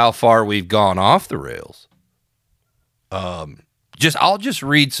how far we've gone off the rails. I'll just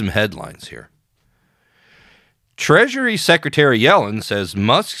read some headlines here. Treasury Secretary Yellen says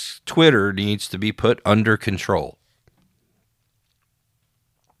Musk's Twitter needs to be put under control.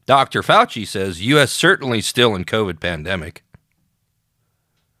 Dr. Fauci says U.S. certainly still in COVID pandemic.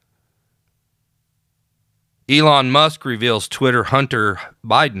 Elon Musk reveals Twitter Hunter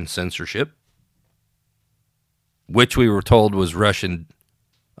Biden censorship, which we were told was Russian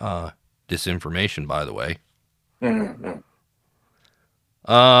disinformation, by the way. Mm-hmm.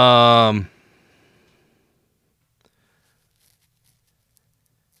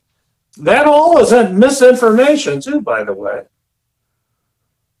 That all is misinformation, too, by the way.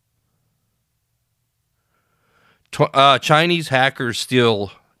 Chinese hackers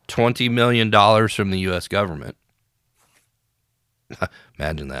steal $20 million from the U.S. government.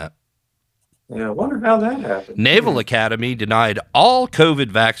 Imagine that. Yeah, I wonder how that happened. Naval Academy denied all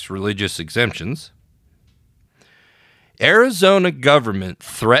COVID-vax religious exemptions. Arizona government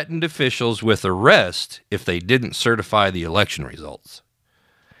threatened officials with arrest if they didn't certify the election results.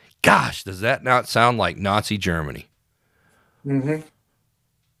 Gosh, does that not sound like Nazi Germany? Mm-hmm.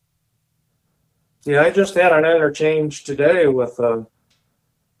 Yeah, I just had an interchange today with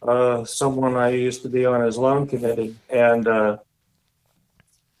someone I used to be on his loan committee, and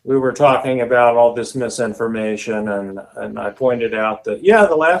we were talking about all this misinformation, and I pointed out that, yeah,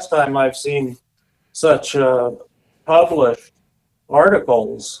 the last time I've seen such published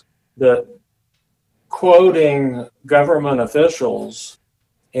articles that quoting government officials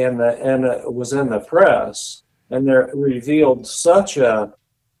and it was in the press, and they revealed such a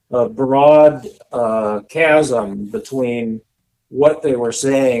broad chasm between what they were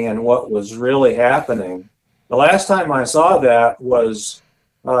saying and what was really happening. The last time I saw that was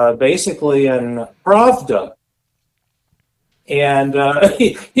basically in Pravda. And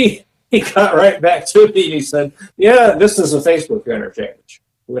he got right back to me and he said, yeah, this is a Facebook interchange,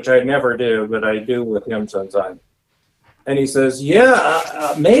 which I never do, but I do with him sometimes. And he says,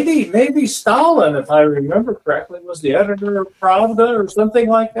 yeah, maybe Stalin, if I remember correctly, was the editor of Pravda or something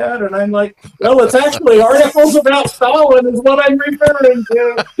like that. And I'm like, well, it's actually articles about Stalin is what I'm referring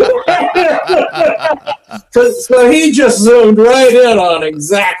to. So he just zoomed right in on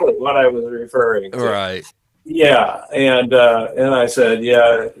exactly what I was referring to. Right. Yeah. And I said,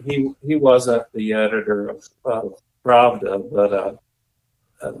 yeah, he wasn't the editor of Pravda, but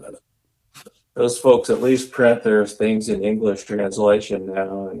those folks at least print their things in English translation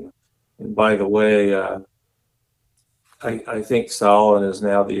now. And by the way, I think Stalin is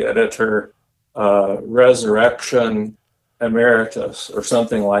now the editor, Resurrection Emeritus or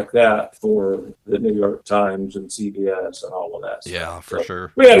something like that for the New York Times and CBS and all of that stuff. Yeah, for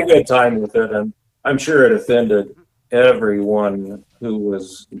sure. We had a good time with it, and I'm sure it offended everyone who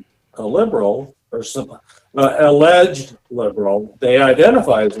was a liberal or some alleged liberal. They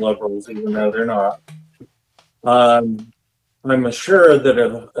identify as liberals even though they're not. I'm sure that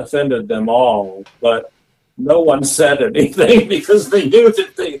it offended them all, but no one said anything because they knew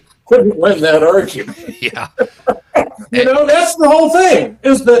that they couldn't win that argument. Yeah. You know, that's the whole thing,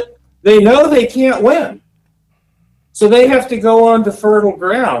 is that they know they can't win. So they have to go on to fertile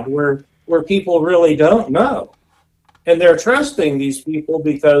ground where people really don't know. And they're trusting these people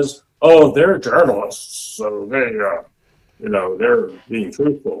because, oh, they're journalists, so they, they're being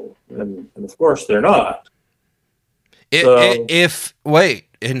truthful. And of course they're not. And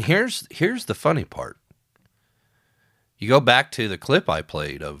here's the funny part. You go back to the clip I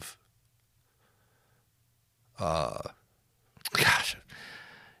played of,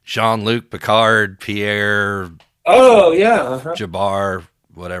 Jean-Luc Picard, Pierre. Oh yeah, Jabbar,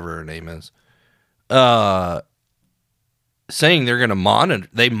 whatever her name is, saying they're going to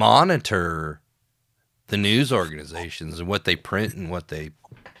monitor the news organizations and what they print and what they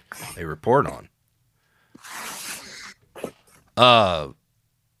report on.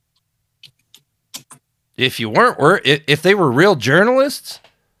 If they were real journalists,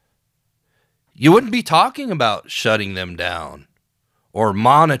 you wouldn't be talking about shutting them down or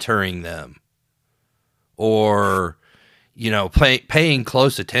monitoring them or, paying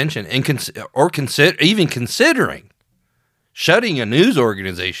close attention and considering shutting a news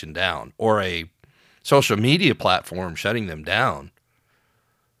organization down or a social media platform shutting them down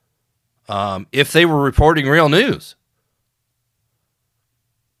if they were reporting real news.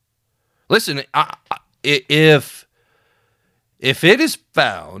 Listen, if it is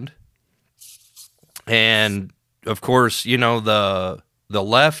found, and of course, the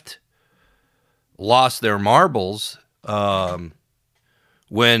left lost their marbles when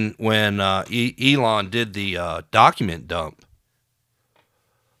Elon did the document dump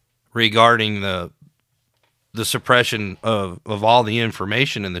regarding the the suppression of all the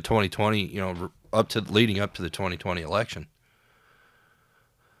information in the 2020, leading up to the 2020 election.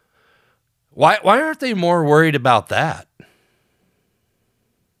 Why aren't they more worried about that?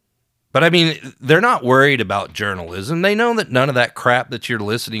 But I mean, they're not worried about journalism. They know that none of that crap that you're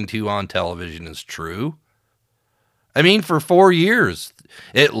listening to on television is true. I mean, for 4 years,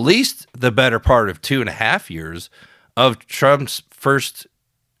 at least the better part of 2.5 years of Trump's first,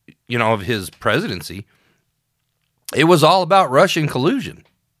 of his presidency, it was all about Russian collusion.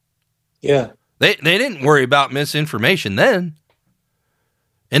 Yeah. They didn't worry about misinformation then.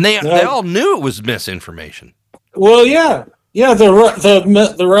 And they all knew it was misinformation. Well, yeah. Yeah, the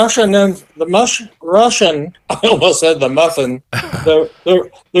Russian and the Russian, I almost said the muffin. The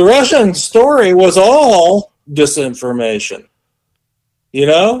Russian story was all disinformation.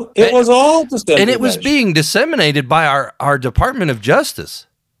 It was all disinformation. And it was being disseminated by our Department of Justice.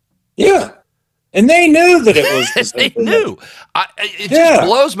 Yeah. And they knew that it was disinformation. They knew. It just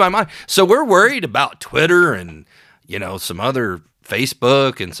blows my mind. So we're worried about Twitter and, some other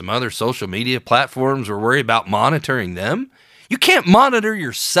Facebook and some other social media platforms. We're worried about monitoring them. You can't monitor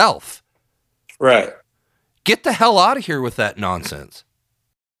yourself. Right. Get the hell out of here with that nonsense.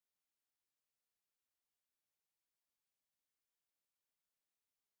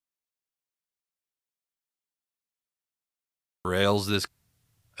 Rails this.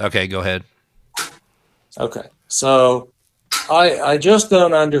 Okay, go ahead. Okay. So I just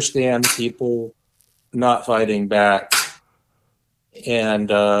don't understand people not fighting back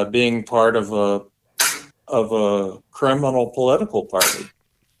and being part of a criminal political party.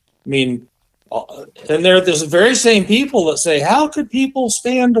 I mean, and there's the very same people that say, how could people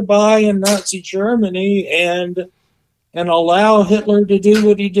stand by in Nazi Germany and allow Hitler to do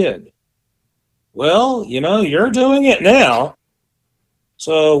what he did? Well, you're doing it now.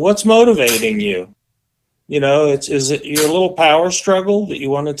 So what's motivating you? Is it your little power struggle that you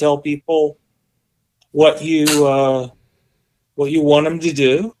want to tell people what you want them to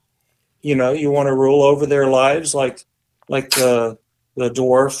do? You want to rule over their lives like the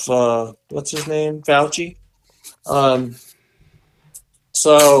dwarf, what's his name? Fauci.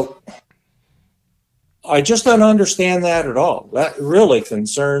 So I just don't understand that at all. That really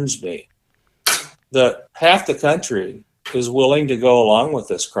concerns me, that half the country is willing to go along with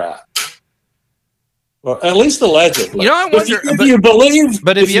this crap. Well, at least allegedly. I wonder, if you believe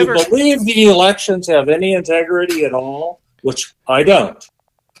the elections have any integrity at all, which I don't.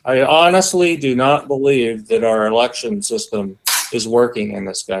 I honestly do not believe that our election system is working in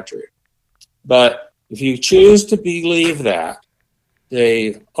this country. But if you choose to believe that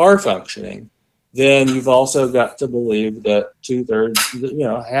they are functioning, then you've also got to believe that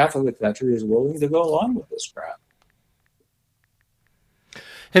 2/3, half of the country is willing to go along with this crap.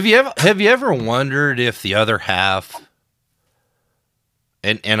 Have you ever wondered if the other half,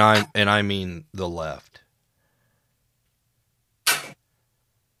 and I mean the left,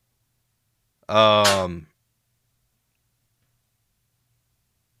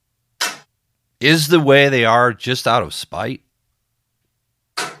 is the way they are just out of spite?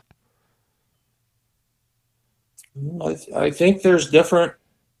 I think there's different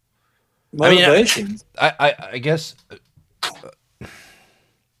motivations. I guess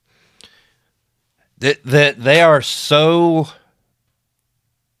that they are so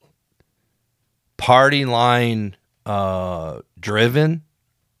party line driven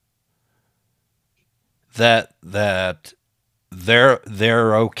that they're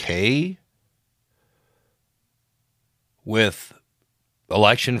okay with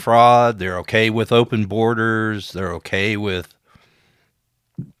election fraud. They're okay with open borders. They're okay with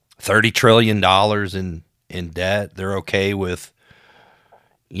 $30 trillion in debt. They're okay with,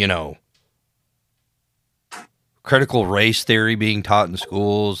 critical race theory being taught in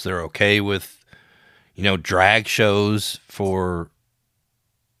schools. They're okay with, drag shows for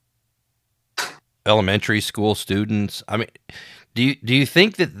elementary school students. I mean, do you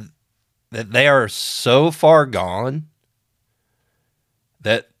think that they are so far gone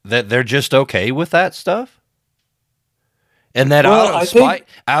that they're just okay with that stuff? And that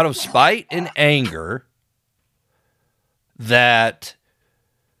out of spite and anger, that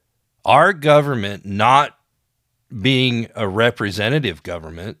our government not being a representative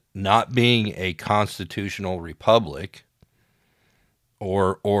government, not being a constitutional republic,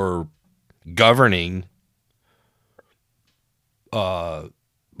 or governing by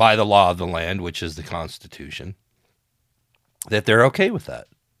the law of the land, which is the Constitution, that they're okay with that.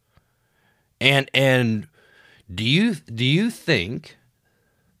 And do you think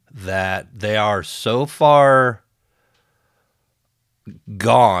that they are so far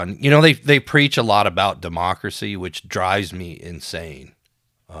gone. You know, they preach a lot about democracy, which drives me insane.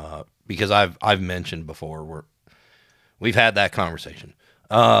 Because I've mentioned before we've had that conversation.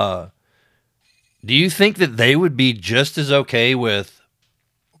 Do you think that they would be just as okay with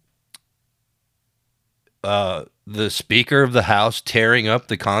the Speaker of the House tearing up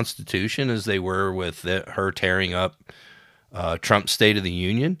the Constitution as they were with her tearing up Trump's State of the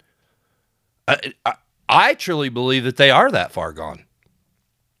Union? I truly believe that they are that far gone.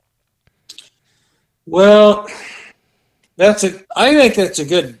 Well, I think that's a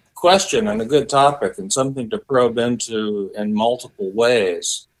good question and a good topic and something to probe into in multiple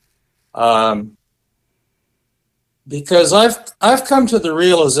ways. Because I've come to the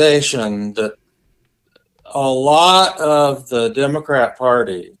realization that a lot of the Democrat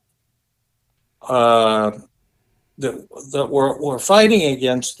Party that we're fighting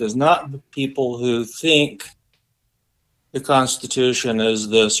against is not the people who think the Constitution is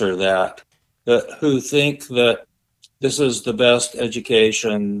this or that, who think that this is the best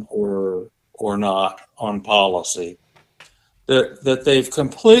education or not on policy. That they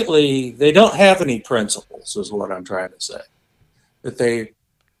don't have any principles is what I'm trying to say. That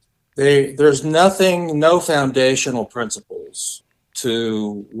there's no foundational principles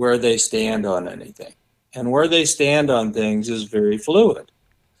to where they stand on anything. And where they stand on things is very fluid.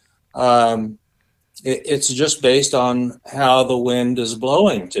 It's just based on how the wind is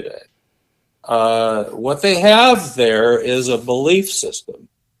blowing today. What they have there is a belief system.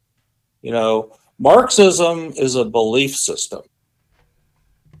 You know, Marxism is a belief system.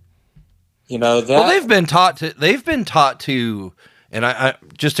 You know that. Well, they've been taught to, and I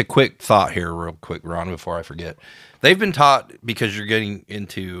just a quick thought here, real quick, Ron, before I forget. They've been taught, because you're getting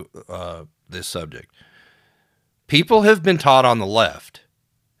into this subject. People have been taught on the left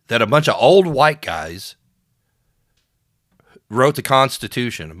that a bunch of old white guys wrote the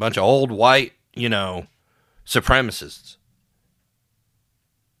Constitution, a bunch of old white, supremacists.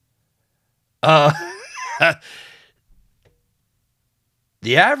 The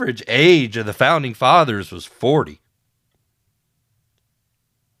average age of the founding fathers was 40.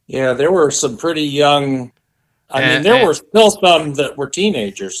 Yeah, there were some pretty young. There were still some that were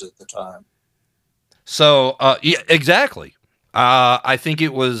teenagers at the time. So, yeah, exactly. I think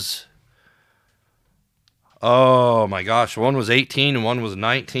it was, oh my gosh, one was 18 and one was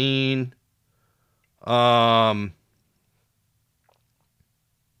 19. But,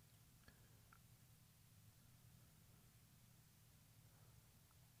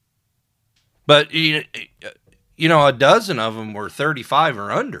 a dozen of them were 35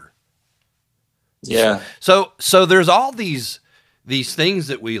 or under. Yeah. So there's all these things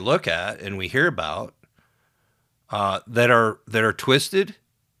that we look at and we hear about that are twisted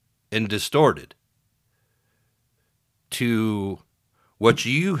and distorted to what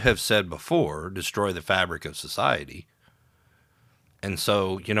you have said before, destroy the fabric of society. And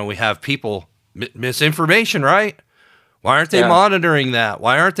so, we have people, misinformation, right? Why aren't they monitoring that?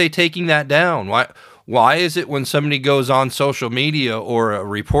 Why aren't they taking that down? Why is it when somebody goes on social media or a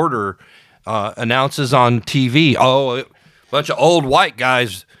reporter announces on TV, a bunch of old white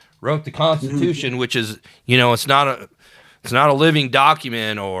guys wrote the Constitution, which is, it's not a living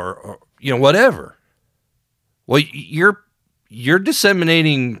document or whatever. Well, you're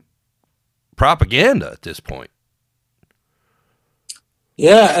disseminating propaganda at this point.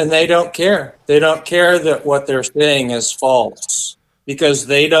 Yeah, and they don't care. They don't care that what they're saying is false because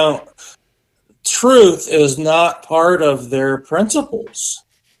truth is not part of their principles.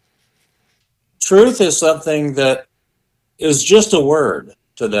 Truth is something that is just a word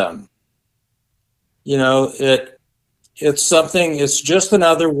to them. It's just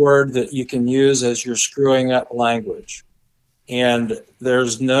another word that you can use as you're screwing up language. And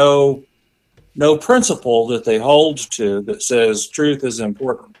there's no principle that they hold to that says truth is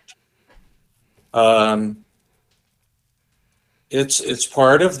important. It's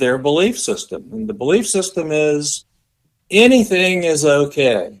part of their belief system. And the belief system is anything is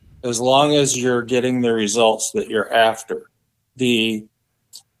okay as long as you're getting the results that you're after. In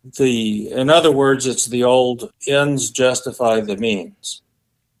other words, it's the old ends justify the means.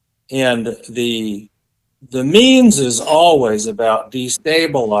 And the means is always about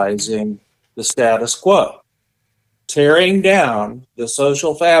destabilizing the status quo, tearing down the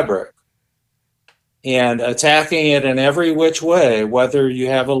social fabric and attacking it in every which way, whether you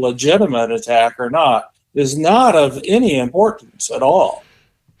have a legitimate attack or not, is not of any importance at all.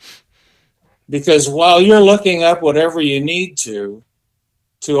 Because while you're looking up whatever you need to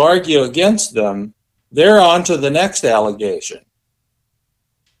argue against them, they're on to the next allegation.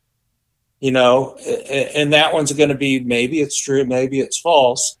 and that one's going to be, maybe it's true, maybe it's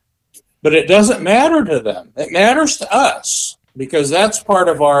false, but it doesn't matter to them. It matters to us because that's part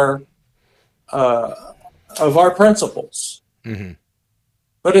of our principles. Mm-hmm.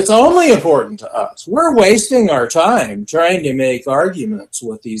 But it's only important to us. We're wasting our time trying to make arguments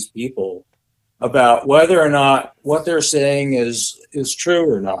with these people about whether or not what they're saying is true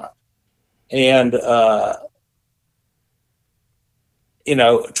or not. And,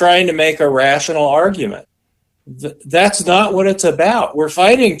 trying to make a rational argument. That's not what it's about. We're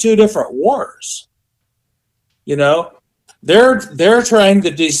fighting two different wars. They're trying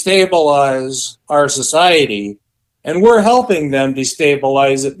to destabilize our society, and we're helping them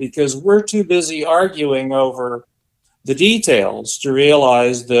destabilize it because we're too busy arguing over the details to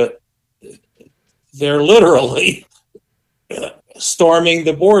realize that they're literally storming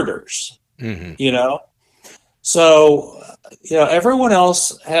the borders. Mm-hmm. So everyone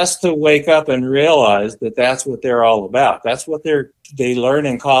else has to wake up and realize that that's what they're all about. That's what they learn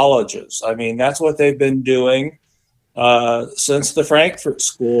in colleges. I mean, that's what they've been doing since the Frankfurt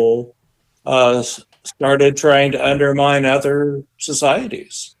School started trying to undermine other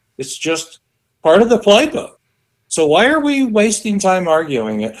societies. It's just part of the playbook. So why are we wasting time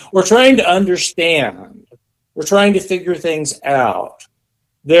arguing it? We're trying to understand. We're trying to figure things out.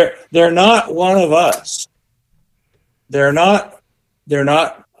 They're not one of us. They're not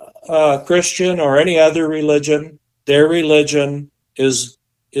Christian or any other religion. Their religion is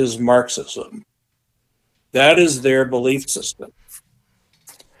Marxism. That is their belief system.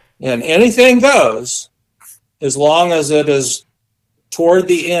 And anything goes as long as it is toward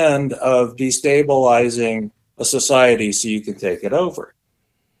the end of destabilizing a society so you can take it over.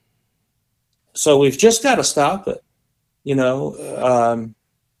 So we've just got to stop it.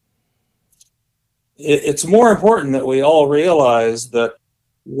 It's more important that we all realize that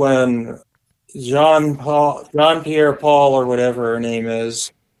when Jean-Pierre Paul, or whatever her name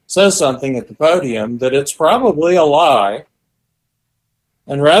is, says something at the podium, that it's probably a lie.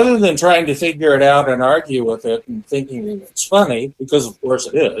 And rather than trying to figure it out and argue with it and thinking it's funny, because of course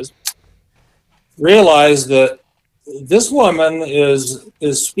it is, realize that this woman is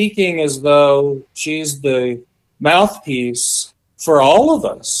speaking as though she's the mouthpiece for all of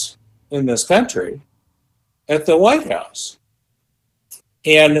us in this country at the White House.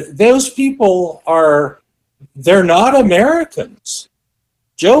 And those people they're not Americans.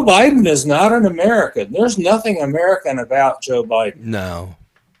 Joe Biden is not an American. There's nothing American about Joe Biden. No.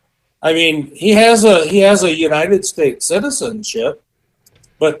 I mean, he has a United States citizenship,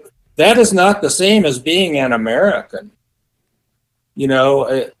 but that is not the same as being an American.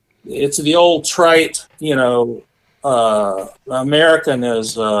 It's the old trite, American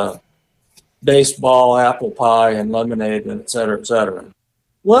is baseball, apple pie, and lemonade, and et cetera, et cetera.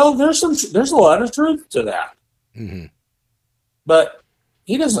 Well, there's a lot of truth to that. Mm-hmm. But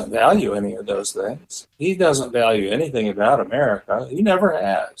he doesn't value any of those things. He doesn't value anything about America. He never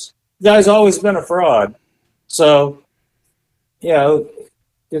has. The guy's always been a fraud. So,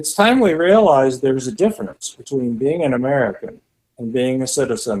 it's time we realize there's a difference between being an American and being a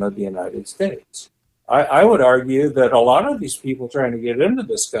citizen of the United States. I would argue that a lot of these people trying to get into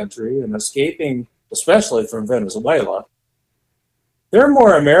this country and escaping, especially from Venezuela, they're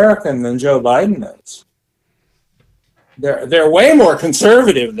more American than Joe Biden is. They're way more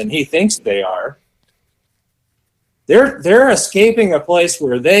conservative than he thinks they are. They're escaping a place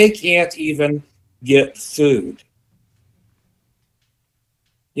where they can't even get food.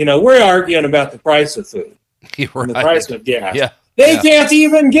 We're arguing about the price of food, Right. and the price of gas. Yeah. They can't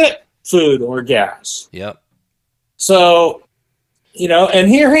even get food or gas. Yep. So, and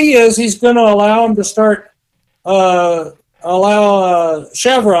here he is. He's going to allow him to start, allow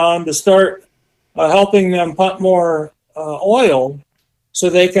Chevron to start helping them pump more oil so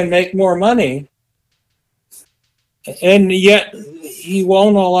they can make more money. And yet he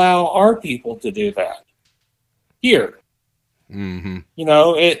won't allow our people to do that here. Mm-hmm.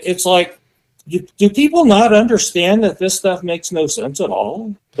 It's like, do people not understand that this stuff makes no sense at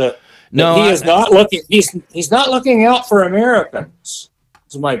all? That he is not looking. He's not looking out for Americans.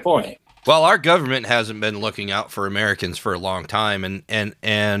 Is my point. Well, our government hasn't been looking out for Americans for a long time,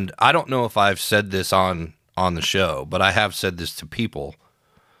 and I don't know if I've said this on the show, but I have said this to people,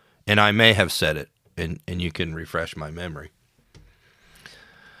 and I may have said it, and you can refresh my memory.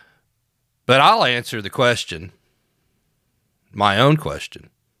 But I'll answer the question, my own question.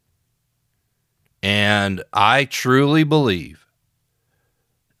 And I truly believe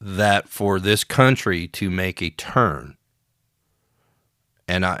that for this country to make a turn,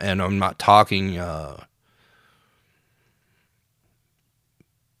 and I'm not talking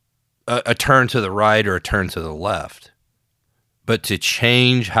a turn to the right or a turn to the left, but to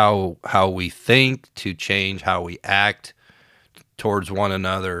change how we think, to change how we act towards one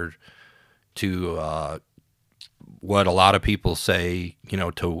another, to what a lot of people say, you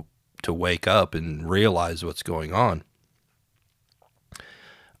know, to wake up and realize what's going on.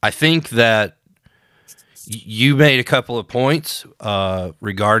 I think that you made a couple of points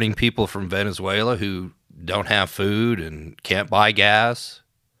regarding people from Venezuela who don't have food and can't buy gas.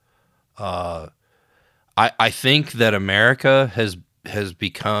 I think that America has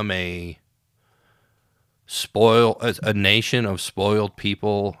become a nation of spoiled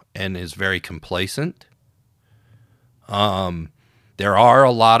people and is very complacent. There are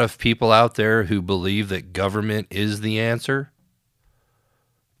a lot of people out there who believe that government is the answer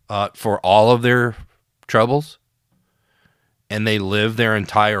for all of their troubles, and they live their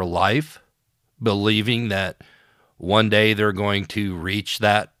entire life believing that one day they're going to reach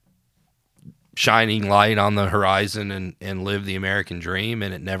that shining light on the horizon and live the American dream,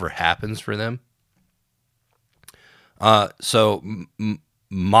 and it never happens for them. So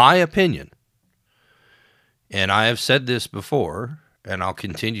my opinion, and I have said this before, and I'll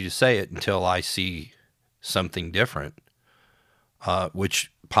continue to say it until I see something different,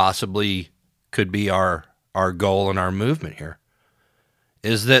 which possibly could be our goal and our movement here,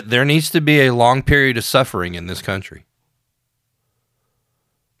 is that there needs to be a long period of suffering in this country.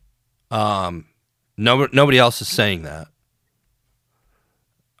 Nobody else is saying that.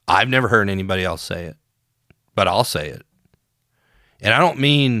 I've never heard anybody else say it, but I'll say it. And I don't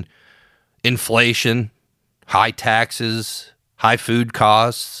mean inflation, high taxes, high food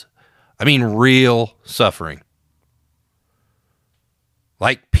costs. I mean real suffering.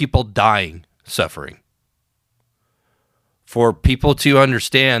 Like people dying, suffering. For people to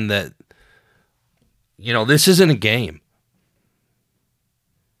understand that, you know, this isn't a game.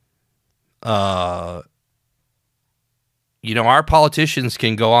 You know, our politicians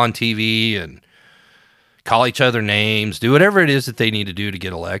can go on TV and call each other names, do whatever it is that they need to do to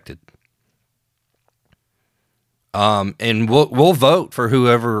get elected. And we'll vote for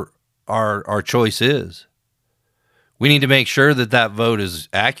whoever our choice is. We need to make sure that that vote is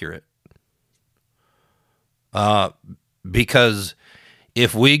accurate. Because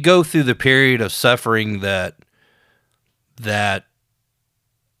if we go through the period of suffering that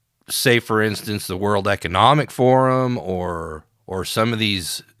say, for instance, the World Economic Forum or some of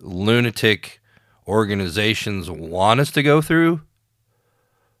these lunatic organizations want us to go through,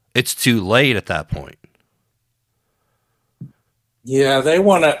 it's too late at that point. Yeah, they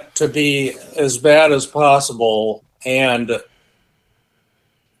want it to be as bad as possible and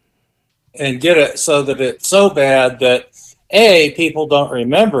get it so that it's so bad that A, people don't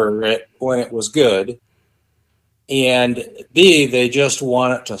remember it when it was good, and B, they just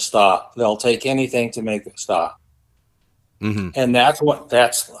want it to stop. They'll take anything to make it stop. Mm-hmm. And I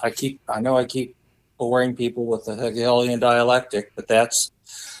know I keep boring people with the Hegelian dialectic, but that's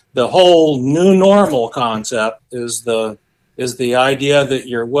the whole new normal concept is the idea that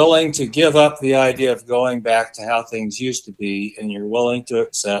you're willing to give up the idea of going back to how things used to be, and you're willing to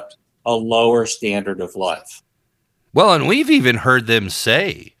accept a lower standard of life. Well, and we've even heard them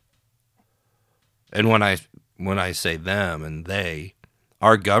say, and when I say them and they,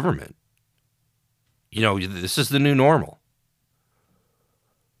 our government, you know, this is the new normal.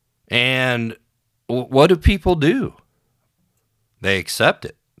 And what do people do? They accept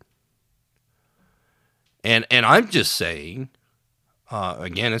it. And I'm just saying,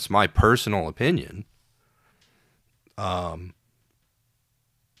 again, it's my personal opinion, that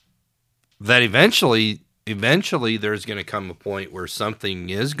eventually there's going to come a point where something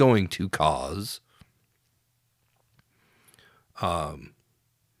is going to cause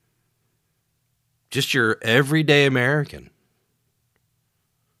just your everyday American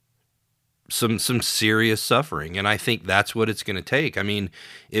some serious suffering. And I think that's what it's going to take. I mean,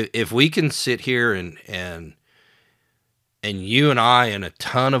 if we can sit here and you and I and a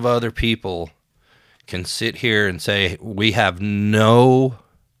ton of other people can sit here and say we have no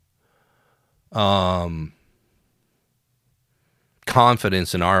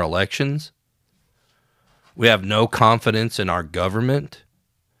confidence in our elections, we have no confidence in our government,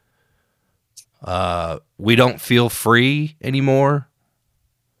 we don't feel free anymore,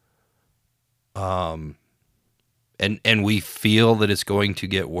 and we feel that it's going to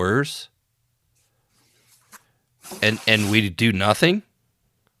get worse, and we do nothing,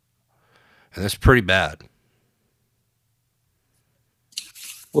 and that's pretty bad.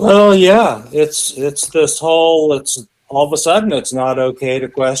 Well, yeah, it's this whole, it's all of a sudden it's not okay to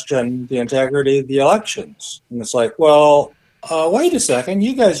question the integrity of the elections. And it's like, well, wait a second,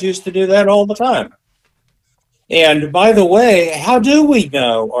 you guys used to do that all the time. And by the way, how do we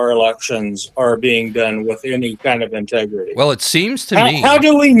know our elections are being done with any kind of integrity? Well, it seems to me. How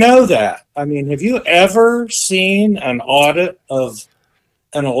do we know that? I mean, have you ever seen an audit of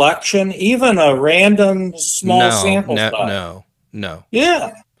an election, even a random small sample size? No.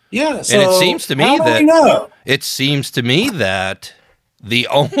 Yeah. So and it seems to me how do we know? It seems to me that the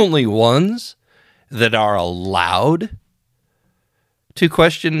only ones that are allowed to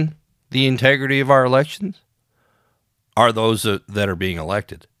question the integrity of our elections are those that are being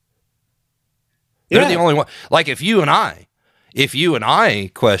elected. They're the only one. Like if you and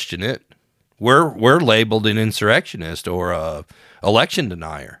I question it, we're labeled an insurrectionist or a election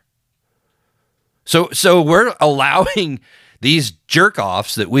denier. So we're allowing these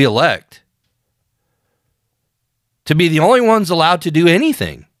jerk-offs that we elect to be the only ones allowed to do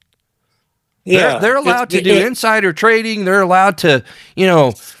anything. Yeah, they're allowed to do insider trading. They're allowed to,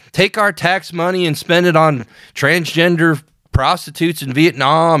 take our tax money and spend it on transgender prostitutes in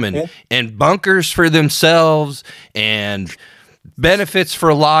Vietnam and bunkers for themselves and benefits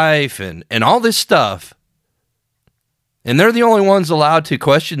for life and all this stuff. And they're the only ones allowed to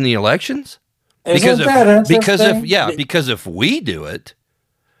question the elections? Because if we do it,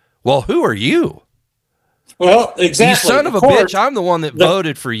 well, who are you? Well, exactly. You son of a bitch, I'm the one that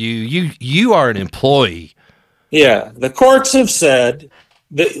voted for you. You are an employee. Yeah, the courts have said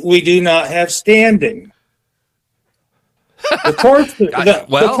that we do not have standing. The courts,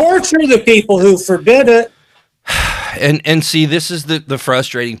 the courts are the people who forbid it. And see, this is the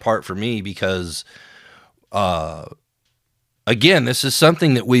frustrating part for me because, again, this is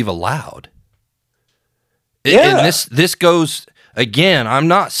something that we've allowed. And this goes, again, I'm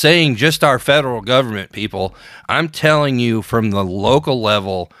not saying just our federal government, people. I'm telling you from the local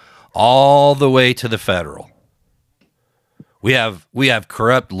level all the way to the federal. We have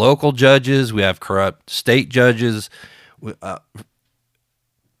corrupt local judges. We have corrupt state judges. We've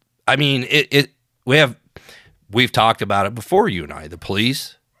talked about it before, you and I, the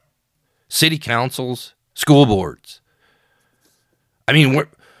police, city councils, school boards. I mean,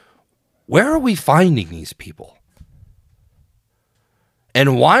 where are we finding these people?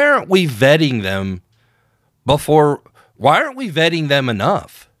 And why aren't we vetting them why aren't we vetting them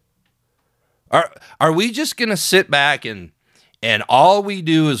enough? Are we just going to sit back and all we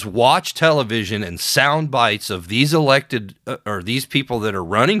do is watch television and sound bites of these elected or these people that are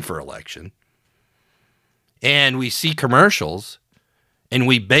running for election, and we see commercials and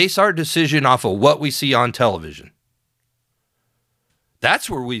we base our decision off of what we see on television? That's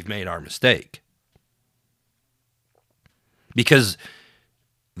where we've made our mistake. Because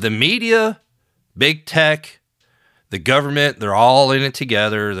the media, big tech, the government, they're all in it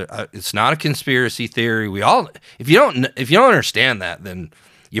together. It's not a conspiracy theory. If you don't understand that, then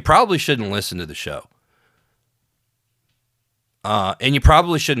you probably shouldn't listen to the show. And you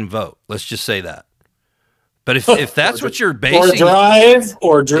probably shouldn't vote. Let's just say that. But if that's what you're basing, or drive,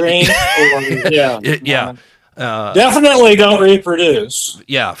 or drink, or definitely don't reproduce.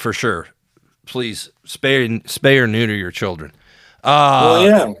 Yeah, for sure. Please spay or neuter your children.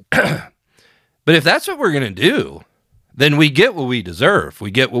 But if that's what we're going to do, then we get what we deserve.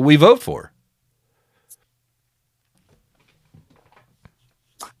 We get what we vote for.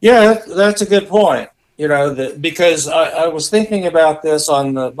 Yeah, that's a good point. Because I was thinking about this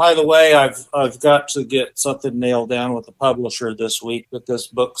by the way, I've got to get something nailed down with the publisher this week, but this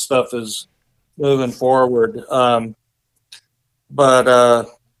book stuff is moving forward. One of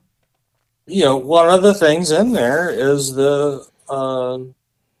the things in there is the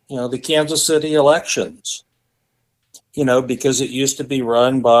Kansas City elections, because it used to be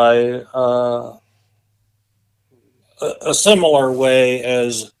run by a similar way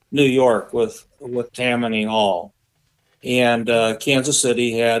as New York with Tammany Hall. And Kansas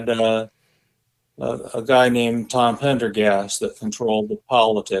City had a guy named Tom Pendergast that controlled the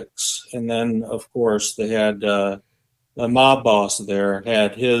politics. And then, of course, they had the mob boss there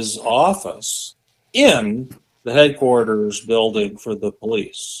had his office in the headquarters building for the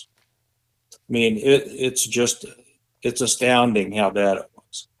police. I mean, it's astounding how bad it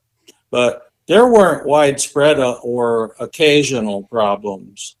was. But there weren't widespread or occasional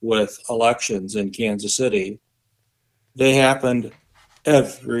problems with elections in Kansas City. They happened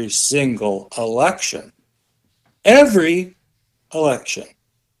every single election. Every election.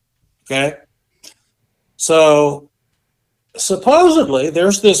 Okay? So supposedly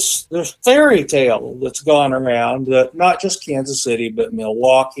there's fairy tale that's gone around that not just Kansas City, but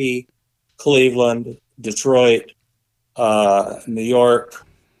Milwaukee, Cleveland, Detroit, New York,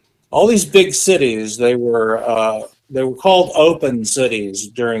 all these big cities, they were they were called open cities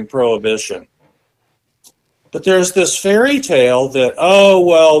during Prohibition. But there's this fairy tale that, oh,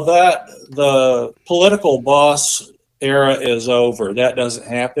 well, that the political boss era is over. That doesn't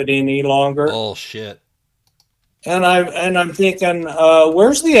happen any longer. Bullshit. And I'm thinking,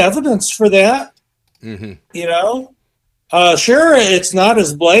 where's the evidence for that? Mm-hmm. You know, sure, it's not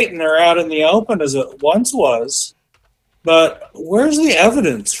as blatant or out in the open as it once was, but where's the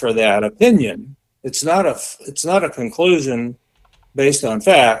evidence for that opinion? It's not a conclusion based on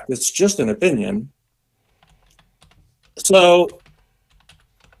fact. It's just an opinion. So,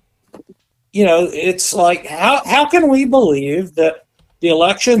 you know, it's like, how can we believe that the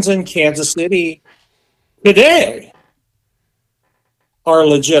elections in Kansas City today are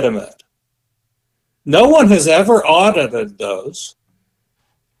legitimate? No one has ever audited those.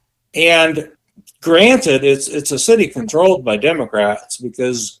 And granted, it's a city controlled by Democrats,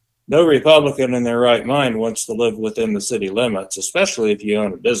 because no Republican in their right mind wants to live within the city limits, especially if you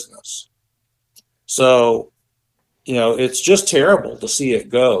own a business. So, you know, it's just terrible to see it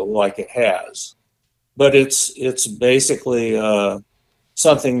go like it has. But it's basically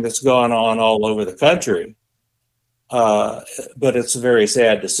something that's gone on all over the country. But it's very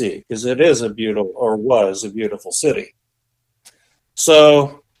sad to see, because it is a beautiful, or was a beautiful city.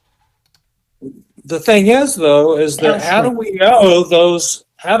 So the thing is, though, is that how do we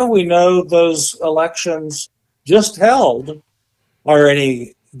know those elections just held are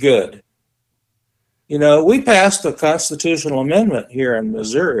any good? You know, we passed a constitutional amendment here in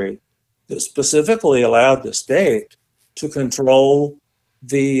Missouri that specifically allowed the state to control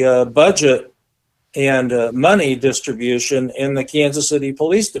the budget and money distribution in the Kansas City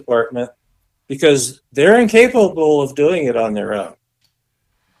Police Department, because they're incapable of doing it on their own.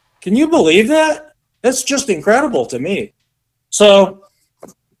 Can you believe that? That's just incredible to me. So,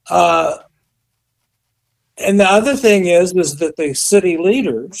 and the other thing is that the city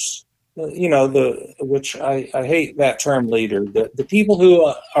leaders, you know, which I hate that term leader, the people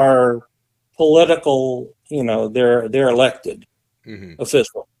who are political, you know, they're elected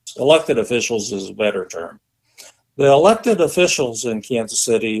officials. Elected officials is a better term. The elected officials in Kansas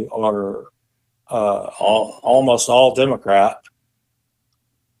City are almost all Democrat,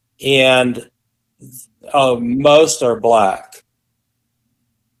 and most are black.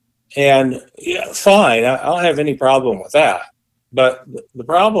 And yeah, fine, I don't have any problem with that. But the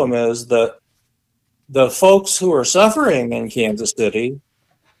problem is that the folks who are suffering in Kansas City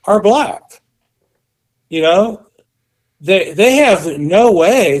are black. You know, they have no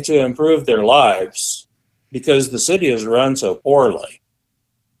way to improve their lives because the city is run so poorly.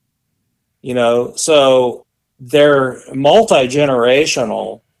 You know, so they're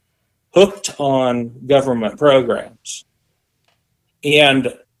multi-generational, hooked on government programs.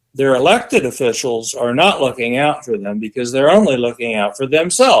 And their elected officials are not looking out for them because they're only looking out for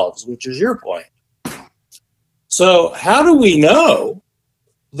themselves, which is your point. So how do we know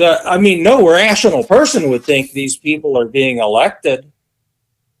that? I mean, no rational person would think these people are being elected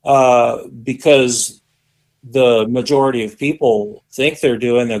because the majority of people think they're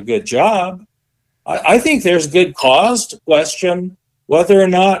doing a good job. I think there's good cause to question whether or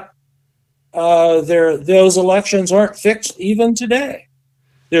not those elections aren't fixed even today.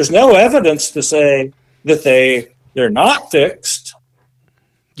 There's no evidence to say that they're not fixed.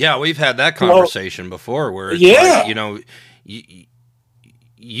 Yeah, we've had that conversation before where it's like, you know,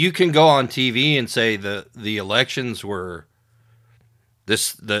 you can go on TV and say the elections were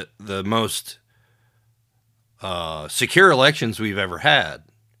the most secure elections we've ever had,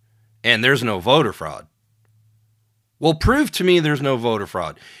 and there's no voter fraud. Well, prove to me there's no voter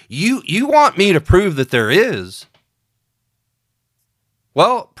fraud. You want me to prove that there is?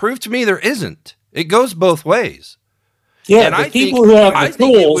 Well, prove to me there isn't. It goes both ways. Yeah, and I think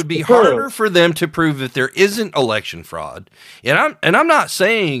it would be harder for them to prove that there isn't election fraud. And I'm not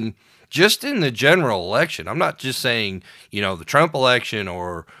saying just in the general election. I'm not just saying, you know, the Trump election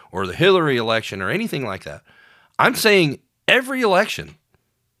or the Hillary election or anything like that. I'm saying every election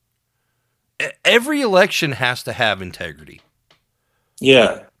has to have integrity.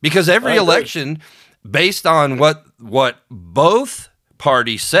 Yeah. Because every election, based on what both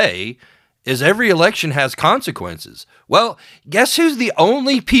parties say, is every election has consequences. Well, guess who's the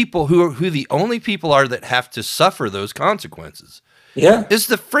only people who the only people are that have to suffer those consequences? Yeah. It's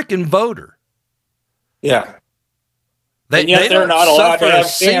the frickin' voter. Yeah. They don't not suffer a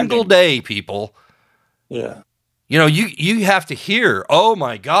single day, people. Yeah. You know, you have to hear, oh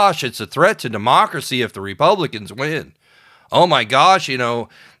my gosh, it's a threat to democracy if the Republicans win. Oh my gosh, you know,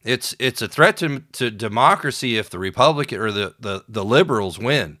 it's a threat to democracy if the Republican or the liberals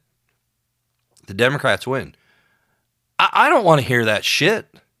win. The Democrats win. I don't want to hear that shit.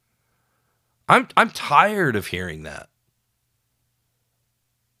 I'm tired of hearing that.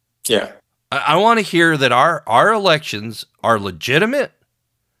 Yeah. I want to hear that our elections are legitimate.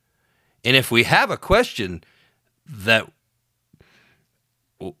 And if we have a question, that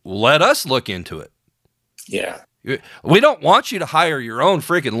let us look into it. Yeah. We don't want you to hire your own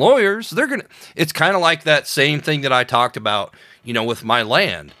freaking lawyers. It's kind of like that same thing that I talked about, with my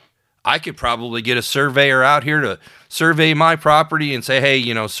land. I could probably get a surveyor out here to survey my property and say,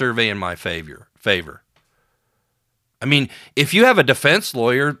 hey, survey in my favor. I mean, if you have a defense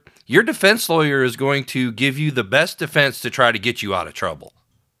lawyer, your defense lawyer is going to give you the best defense to try to get you out of trouble.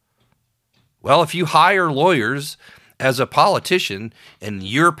 Well, if you hire lawyers as a politician and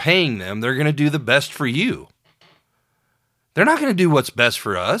you're paying them, they're going to do the best for you. They're not going to do what's best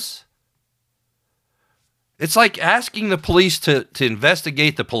for us. It's like asking the police to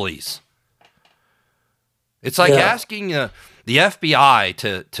investigate the police. It's like asking the FBI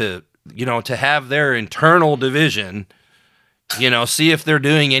to have their internal division, see if they're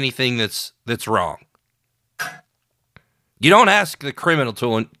doing anything that's wrong. You don't ask the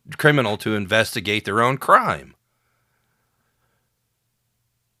criminal to investigate their own crime.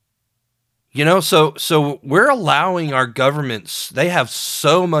 So we're allowing our governments, they have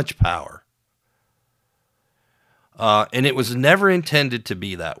so much power. And it was never intended to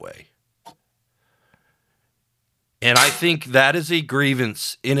be that way. And I think that is a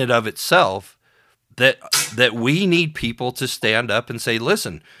grievance in and of itself that we need people to stand up and say,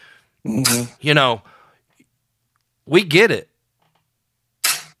 listen, we get it.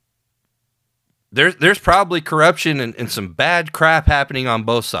 There's probably corruption and some bad crap happening on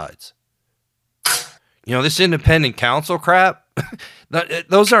both sides. This independent counsel crap,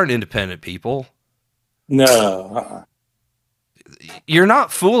 those aren't independent people. No. You're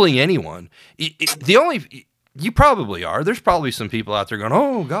not fooling anyone. You probably are. There's probably some people out there going,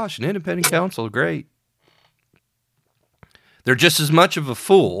 oh gosh, an independent counsel, great. They're just as much of a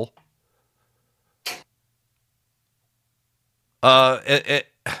fool as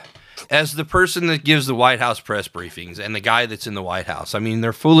the person that gives the White House press briefings and the guy that's in the White House. I mean,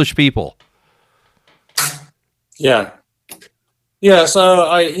 they're foolish people. Yeah. Yeah, so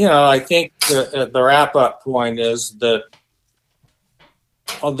I think the wrap-up point is that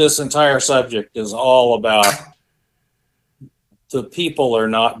this entire subject is all about the people are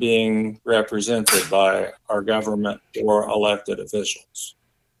not being represented by our government or elected officials.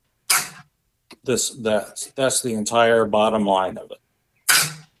 That's the entire bottom line of it.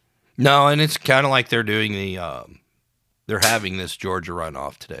 No, and it's kind of like they're doing they're having this Georgia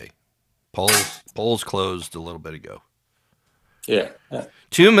runoff today. Polls closed a little bit ago. Yeah.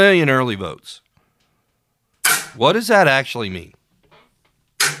 2 million early votes. What does that actually mean?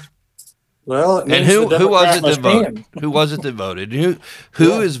 Well, it and means who was it that voted? win. Who was it that voted?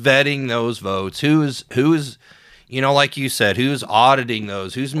 Who is vetting those votes? Who is like you said, who's auditing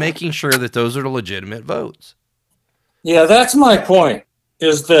those? Who's making sure that those are legitimate votes? Yeah, that's my point.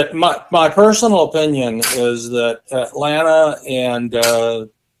 Is that my personal opinion is that Atlanta and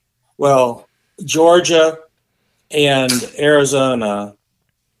Georgia and Arizona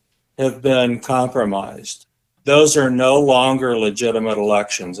have been compromised. Those are no longer legitimate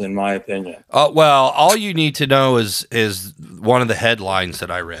elections, in my opinion. Well, all you need to know is one of the headlines that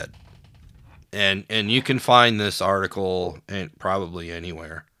I read, and you can find this article probably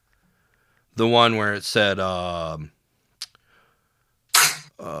anywhere. The one where it said,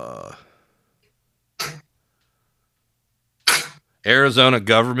 Arizona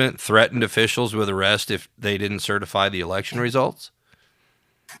government threatened officials with arrest if they didn't certify the election results.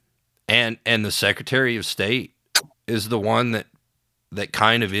 And the Secretary of State is the one that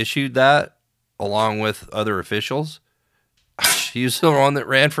kind of issued that along with other officials. She's the one that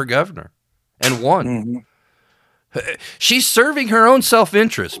ran for governor and won. Mm-hmm. She's serving her own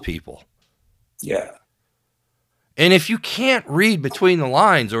self-interest, people. Yeah. And if you can't read between the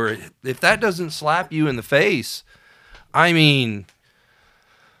lines, or if that doesn't slap you in the face, I mean,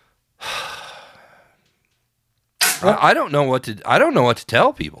 I don't know what to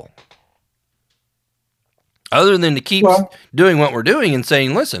tell people. Other than to keep doing what we're doing and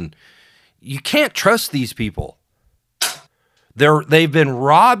saying, listen, you can't trust these people. They've been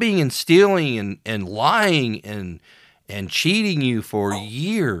robbing and stealing and lying and cheating you for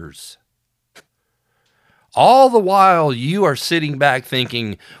years. All the while you are sitting back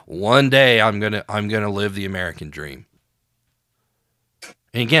thinking, one day I'm gonna live the American dream.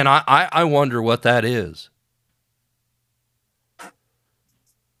 And again, I wonder what that is.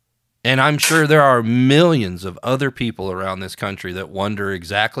 And I'm sure there are millions of other people around this country that wonder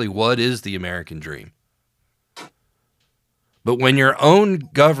exactly what is the American dream. But when your own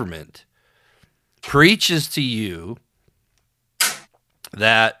government preaches to you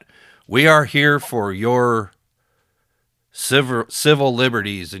that we are here for your civil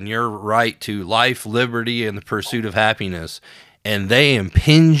liberties and your right to life, liberty, and the pursuit of happiness, and they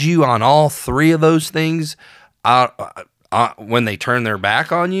impinge you on all three of those things when they turn their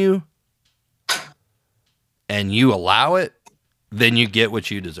back on you, and you allow it, then you get what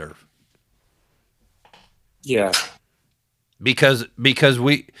you deserve. Yeah. Because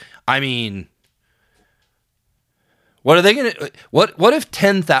what are they going to, what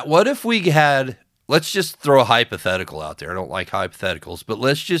if we had, let's just throw a hypothetical out there. I don't like hypotheticals, but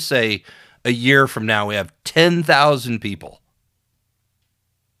let's just say a year from now we have 10,000 people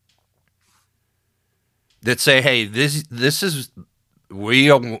that say, hey, this is,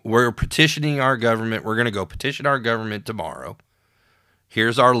 we're petitioning our government. We're going to go petition our government tomorrow.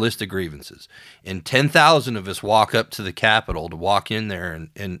 Here's our list of grievances. And 10,000 of us walk up to the Capitol to walk in there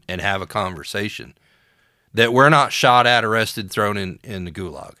and have a conversation. That we're not shot at, arrested, thrown in the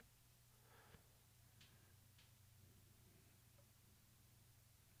gulag.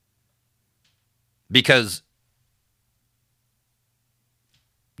 Because,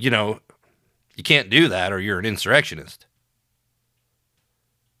 you can't do that or you're an insurrectionist.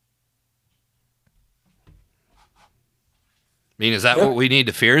 I mean, is that what we need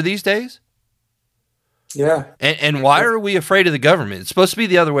to fear these days? Yeah. And why are we afraid of the government? It's supposed to be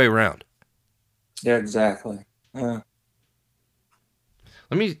the other way around. Yeah, exactly. Let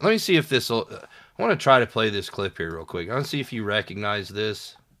me see if this will. I want to try to play this clip here real quick. I want to see if you recognize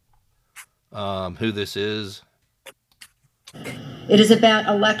this. Who this is? It is about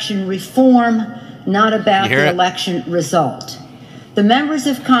election reform, not about the election result. The members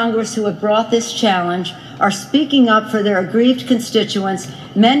of Congress who have brought this challenge are speaking up for their aggrieved constituents,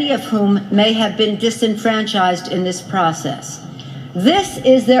 many of whom may have been disenfranchised in this process. This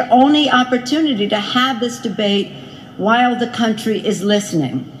is their only opportunity to have this debate while the country is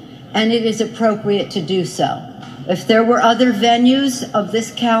listening, and it is appropriate to do so. If there were other venues of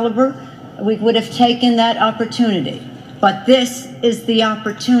this caliber, we would have taken that opportunity. But this is the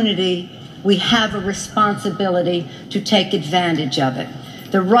opportunity. We have a responsibility to take advantage of it.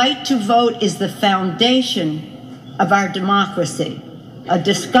 The right to vote is the foundation of our democracy. A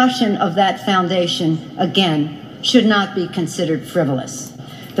discussion of that foundation, again, should not be considered frivolous.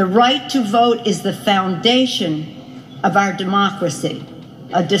 The right to vote is the foundation of our democracy.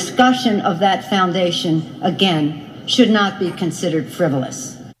 A discussion of that foundation, again, should not be considered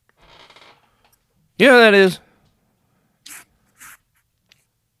frivolous. Yeah, that is.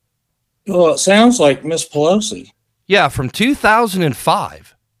 Well, it sounds like Miss Pelosi. Yeah, from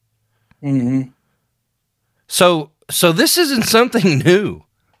 2005. Mm-hmm. So this isn't something new.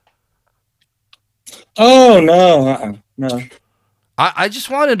 Oh, no. No. I just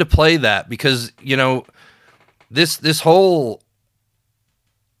wanted to play that because, this whole,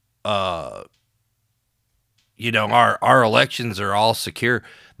 our elections are all secure.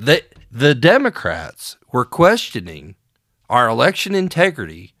 The Democrats were questioning our election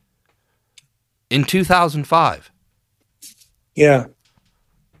integrity in 2005. Yeah.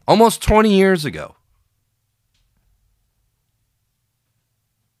 Almost 20 years ago.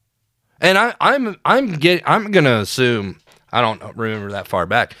 And I'm going to assume, I don't remember that far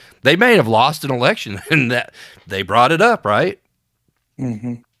back, they may have lost an election and that they brought it up, right?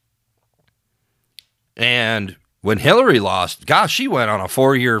 Mm-hmm. And when Hillary lost, gosh, she went on a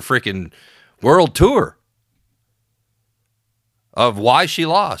 4-year freaking world tour of why she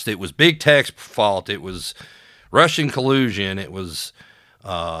lost. It was big tech's fault. It was Russian collusion. It was,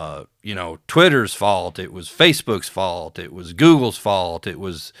 Twitter's fault. It was Facebook's fault. It was Google's fault. It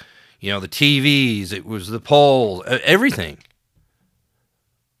was, the TVs. It was the polls. Everything.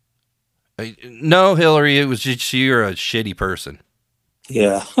 No, Hillary, it was just you're a shitty person.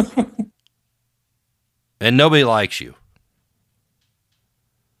 Yeah. And nobody likes you.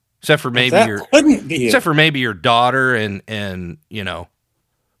 Except for maybe your daughter and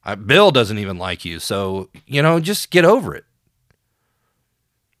Bill doesn't even like you. So, just get over it.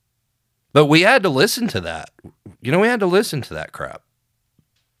 But we had to listen to that. We had to listen to that crap.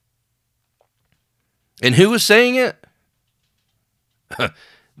 And who was saying it?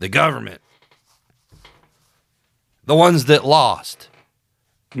 The government. The ones that lost.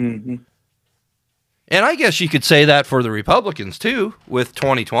 Mm-hmm. And I guess you could say that for the Republicans, too, with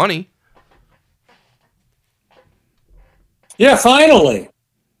 2020. Yeah, finally.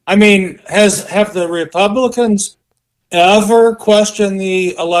 I mean, have the Republicans ever questioned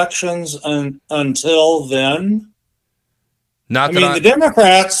the elections until then? Not the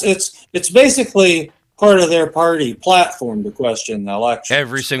Democrats, it's basically part of their party platform to question the election.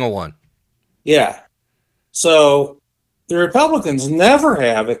 Every single one. Yeah. So the Republicans never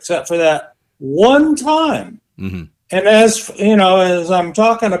have, except for that one time. Mm-hmm. And as you know, as I'm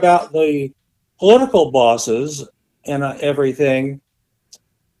talking about the political bosses and everything,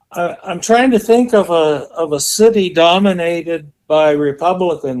 I'm trying to think of a city dominated by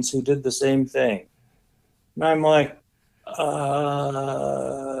Republicans who did the same thing. And I'm like,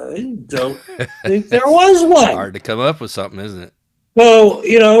 I don't think there was one. Hard to come up with something, isn't it? So,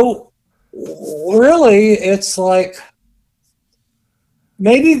 you know, really, it's like,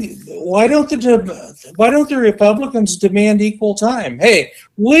 maybe why don't the Republicans demand equal time? Hey,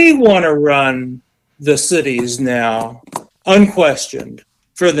 we want to run the cities now, unquestioned,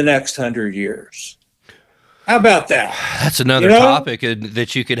 for the next 100 years. How about that? That's another topic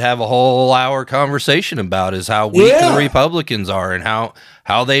that you could have a whole hour conversation about, is how weak the Republicans are and how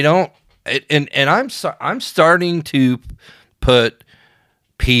they don't. And I'm starting to put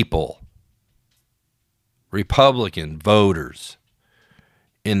people, Republican voters,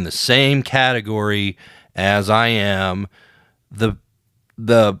 in the same category as I am the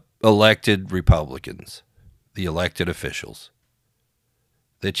elected Republicans, the elected officials.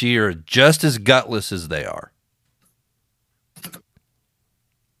 That you are just as gutless as they are.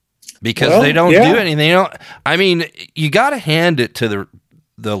 Because they don't do anything. They don't. I mean, you got to hand it to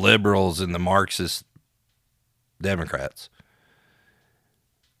the liberals and the Marxist Democrats.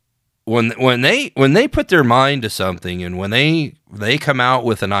 When they put their mind to something, and when they come out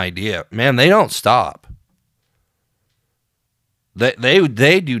with an idea, man, they don't stop.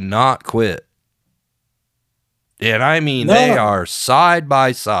 They do not quit. And I mean, they are side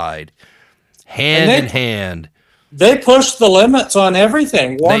by side, hand in hand. They push the limits on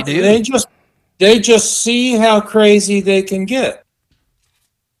everything. They do. They just see how crazy they can get.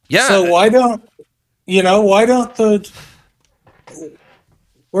 Yeah. So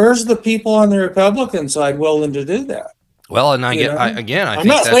where's the people on the Republican side willing to do that? Well, and I'm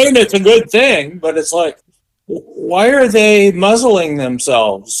not saying it's a good thing, but it's like, why are they muzzling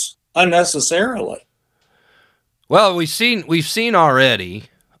themselves unnecessarily? Well, we've seen already,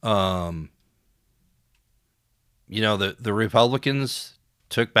 the Republicans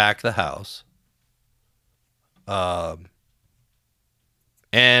took back the House. And,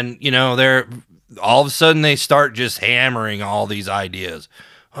 they're all of a sudden they start just hammering all these ideas.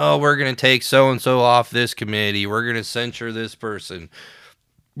 Oh, we're going to take so-and-so off this committee. We're going to censure this person.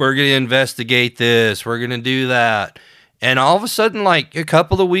 We're going to investigate this. We're going to do that. And all of a sudden, like a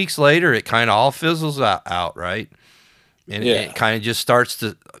couple of weeks later, it kind of all fizzles out, right? And it kind of just starts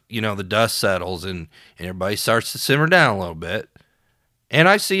to, the dust settles and everybody starts to simmer down a little bit. And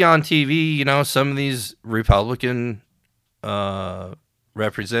I see on TV, some of these Republican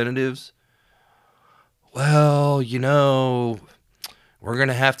representatives, well, we're going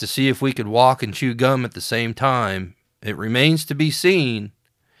to have to see if we could walk and chew gum at the same time. It remains to be seen.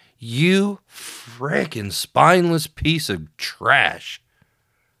 You frickin' spineless piece of trash.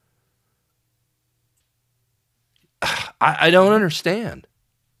 I don't understand.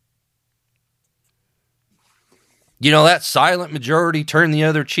 That silent majority, turn the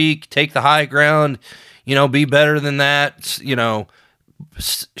other cheek, take the high ground, be better than that,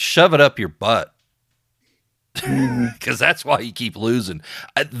 shove it up your butt. Because that's why you keep losing.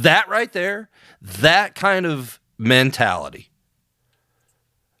 That right there, that kind of mentality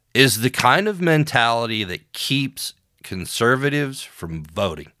is the kind of mentality that keeps conservatives from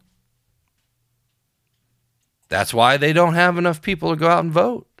voting. That's why they don't have enough people to go out and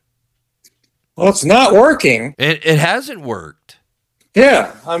vote. Well, it's not working. It hasn't worked.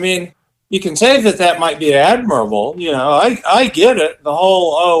 Yeah, I mean, you can say that might be admirable. I get it. The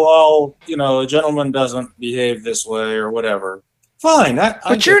whole, a gentleman doesn't behave this way or whatever. Fine.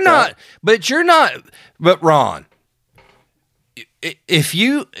 But you're not. But Ron, if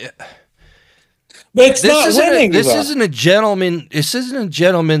you. But it's not winning. This isn't a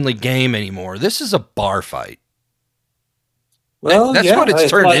gentlemanly game anymore. This is a bar fight. Well, that's what it's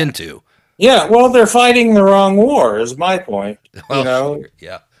turned into. Yeah, well, they're fighting the wrong war, is my point. Well,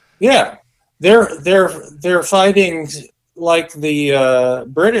 yeah. Yeah, they're fighting like the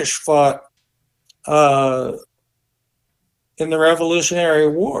British fought in the Revolutionary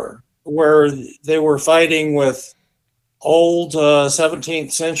War, where they were fighting with old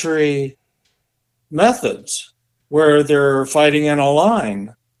 17th century methods, where they're fighting in a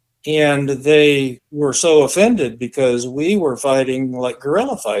line. And they were so offended because we were fighting like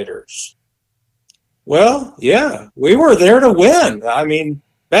guerrilla fighters. Well, yeah, we were there to win. I mean,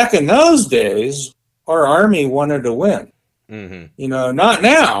 back in those days, our army wanted to win. Mm-hmm. Not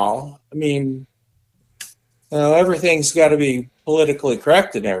now. I mean, everything's got to be politically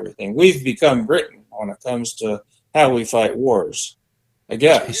correct and everything. We've become Britain when it comes to how we fight wars, I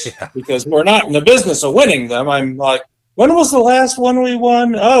guess, because we're not in the business of winning them. I'm like, when was the last one we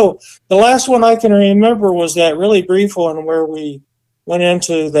won? Oh, the last one I can remember was that really brief one where we went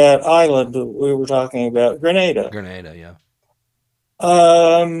into that island that we were talking about, Grenada. Grenada, yeah.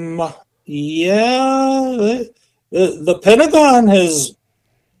 Yeah, the Pentagon has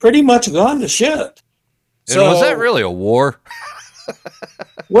pretty much gone to shit. And was that really a war?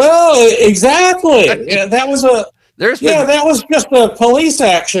 Well, exactly. Yeah, that was that was just a police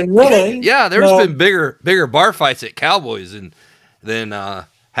action, really. Yeah, there's been bigger bar fights at Cowboys than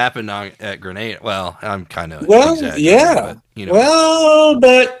happened at Grenada. Well, I'm kind of yeah. But,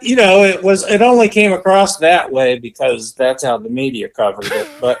 but it only came across that way because that's how the media covered it.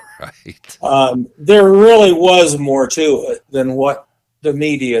 But right. There really was more to it than what the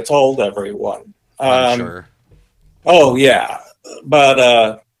media told everyone. I'm sure. Oh yeah, but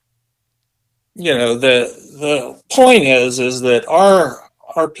the point is that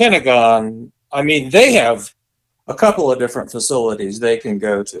our Pentagon, I mean, they have a couple of different facilities they can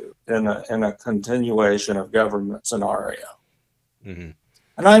go to in a continuation of government scenario. Mm-hmm.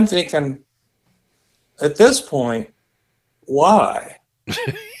 And I'm thinking, at this point, why? Do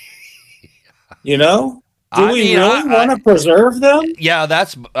we really want to preserve them? Yeah,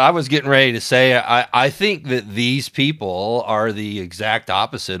 I was getting ready to say, I think that these people are the exact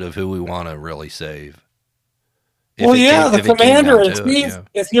opposite of who we want to really save. The commander-in-chief,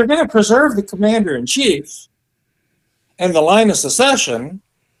 if you're going to preserve the commander-in-chief and the line of succession,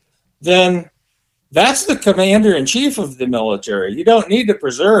 then that's the commander-in-chief of the military. You don't need to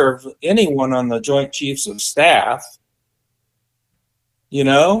preserve anyone on the Joint Chiefs of Staff.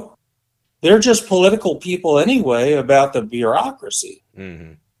 They're just political people anyway about the bureaucracy.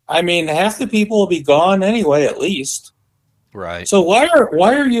 Mm-hmm. I mean, half the people will be gone anyway, at least. Right. So why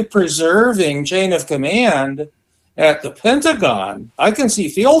are you preserving chain of command at the Pentagon? I can see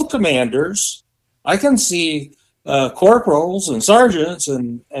field commanders. I can see corporals and sergeants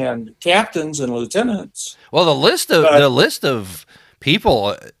and captains and lieutenants. Well, the list of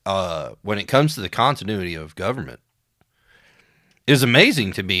people when it comes to the continuity of government is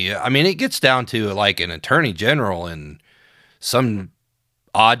amazing to me. I mean, it gets down to like an attorney general in some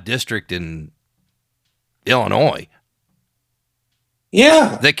odd district in Illinois.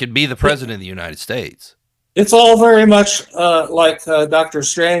 Yeah. That could be the president of the United States. It's all very much like Dr.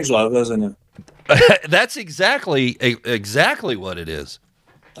 Strangelove, isn't it? That's exactly what it is.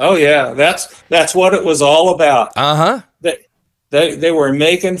 Oh yeah, that's what it was all about. Uh-huh. They were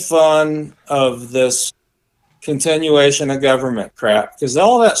making fun of this continuation of government crap because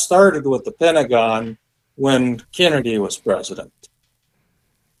all that started with the Pentagon when Kennedy was president.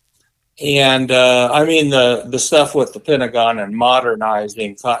 And I mean the stuff with the Pentagon and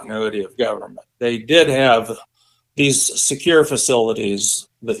modernizing continuity of government. They did have these secure facilities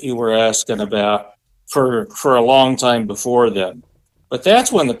that you were asking about for a long time before then. But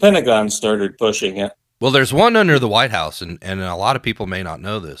that's when the Pentagon started pushing it. Well, there's one under the White House, and a lot of people may not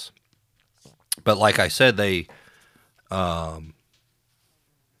know this. But like I said,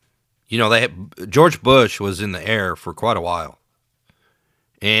 George Bush was in the air for quite a while.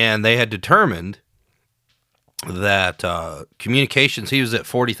 And they had determined that communications, he was at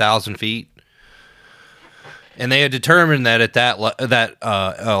 40,000 feet. And they had determined that at that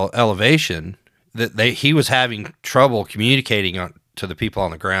elevation, that he was having trouble communicating to the people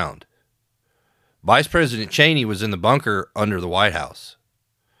on the ground. Vice President Cheney was in the bunker under the White House.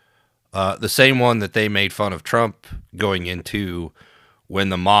 The same one that they made fun of Trump going into when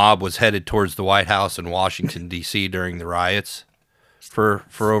the mob was headed towards the White House in Washington, D.C. during the riots for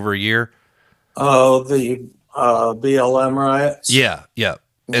over a year. Oh, the BLM riots? Yeah.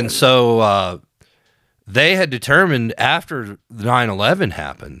 And so they had determined after 9/11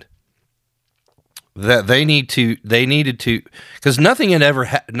 happened that they needed to, because nothing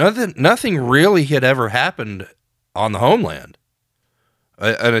really had ever happened on the homeland.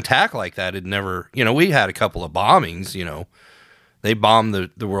 An attack like that had never, we had a couple of bombings, they bombed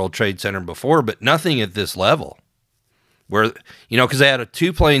the World Trade Center before, but nothing at this level where, because they had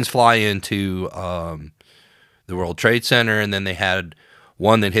 2 planes fly into the World Trade Center, and then they had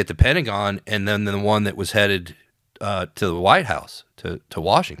one that hit the Pentagon, and then the one that was headed to the White House, to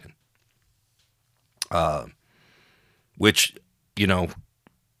Washington. Which,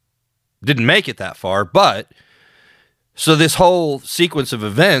 didn't make it that far, but so this whole sequence of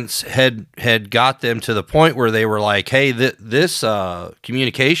events had got them to the point where they were like, hey, this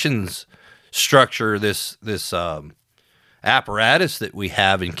communications structure, this apparatus that we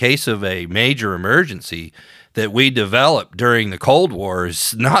have in case of a major emergency, that we developed during the Cold War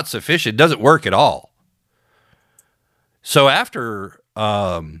is not sufficient. It doesn't work at all. So after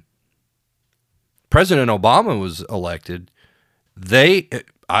President Obama was elected, a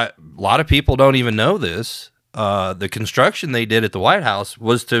lot of people don't even know this. The construction they did at the White House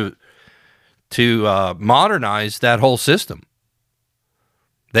was to modernize that whole system.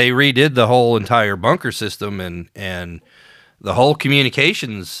 They redid the whole entire bunker system and the whole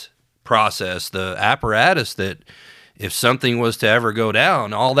communications process, the apparatus that if something was to ever go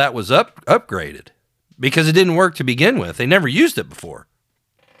down, all that was upgraded because it didn't work to begin with. They never used it before.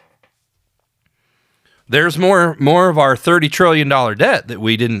 There's more of our $30 trillion debt that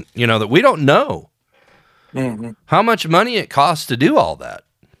we didn't, that we don't know. Mm-hmm. How much money it costs to do all that.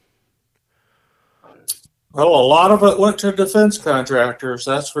 Well, a lot of it went to defense contractors.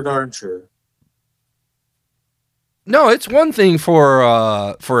 That's for darn sure. No, it's one thing for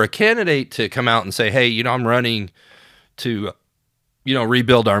a candidate to come out and say, "Hey, I'm running to,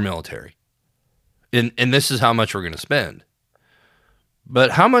 rebuild our military, and this is how much we're going to spend."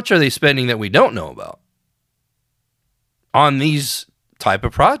 But how much are they spending that we don't know about on these type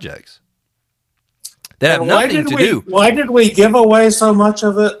of projects that have nothing to do? Why did we give away so much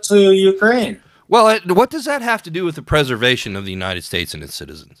of it to Ukraine? Well, what does that have to do with the preservation of the United States and its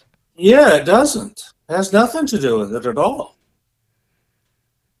citizens? Yeah, it doesn't. It has nothing to do with it at all.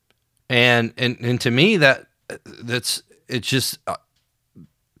 And to me, that's it's just.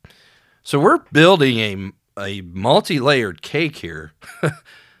 So we're building a multi-layered cake here,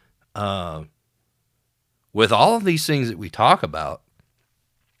 with all of these things that we talk about,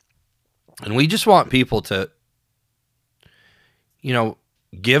 and we just want people to,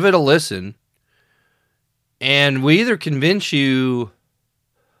 give it a listen. And we either convince you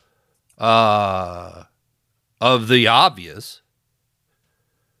of the obvious,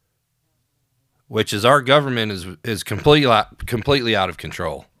 which is our government is completely out of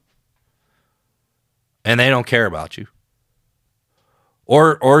control, and they don't care about you,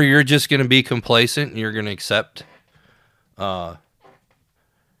 or you're just going to be complacent and you're going to accept,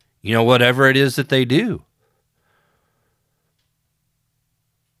 whatever it is that they do,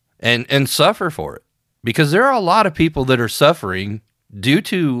 and suffer for it. Because there are a lot of people that are suffering due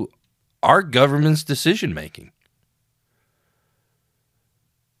to our government's decision-making.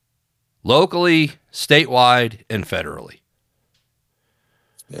 Locally, statewide, and federally.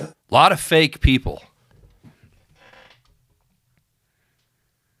 Yeah. A lot of fake people.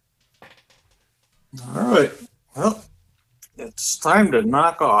 All right. Well, it's time to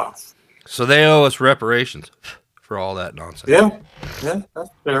knock off. So they owe us reparations for all that nonsense. Yeah, that's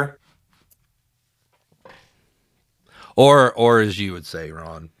fair. Or as you would say,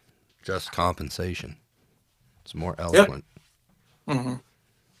 Ron, just compensation. It's more eloquent. Yep. Mm-hmm.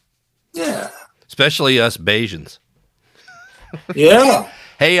 Yeah. Especially us Bajans. Yeah.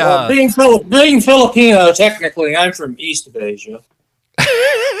 Hey, being Filipino, technically, I'm from East Asia.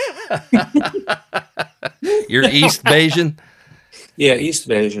 You're East Bajan? Yeah, East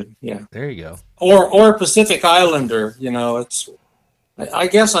Bajan. Yeah. There you go. Or Pacific Islander. It's. I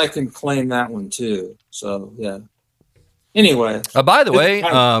guess I can claim that one too. So yeah. Anyway. By the way,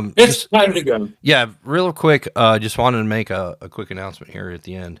 it's time to go. Yeah, real quick. Just wanted to make a quick announcement here at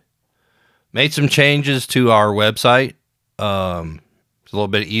the end. Made some changes to our website. It's a little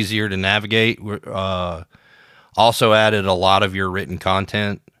bit easier to navigate. We're, also added a lot of your written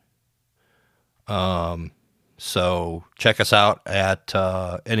content. So check us out at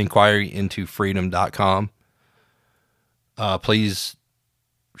an inquiryintofreedom.com. Please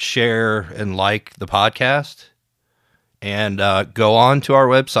share and like the podcast. And go on to our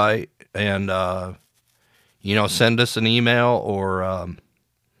website and, send us an email or,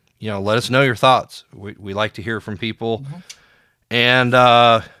 let us know your thoughts. We like to hear from people. Mm-hmm. And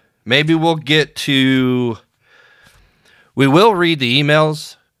maybe we will read the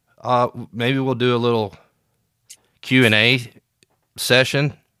emails. Maybe we'll do a little Q&A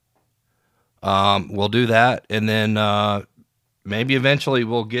session. We'll do that. And then maybe eventually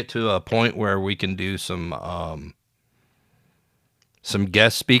we'll get to a point where we can do some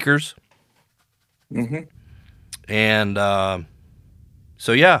guest speakers. Mm-hmm. And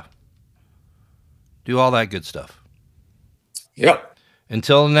so, yeah, do all that good stuff. Yep.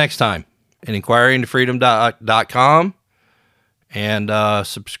 Until next time, an inquiryintofreedom.com, and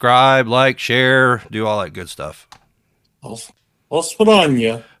subscribe, like, share, do all that good stuff. I'll spit on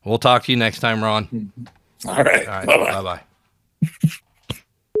you. We'll talk to you next time, Ron. All right. Bye-bye. Bye-bye.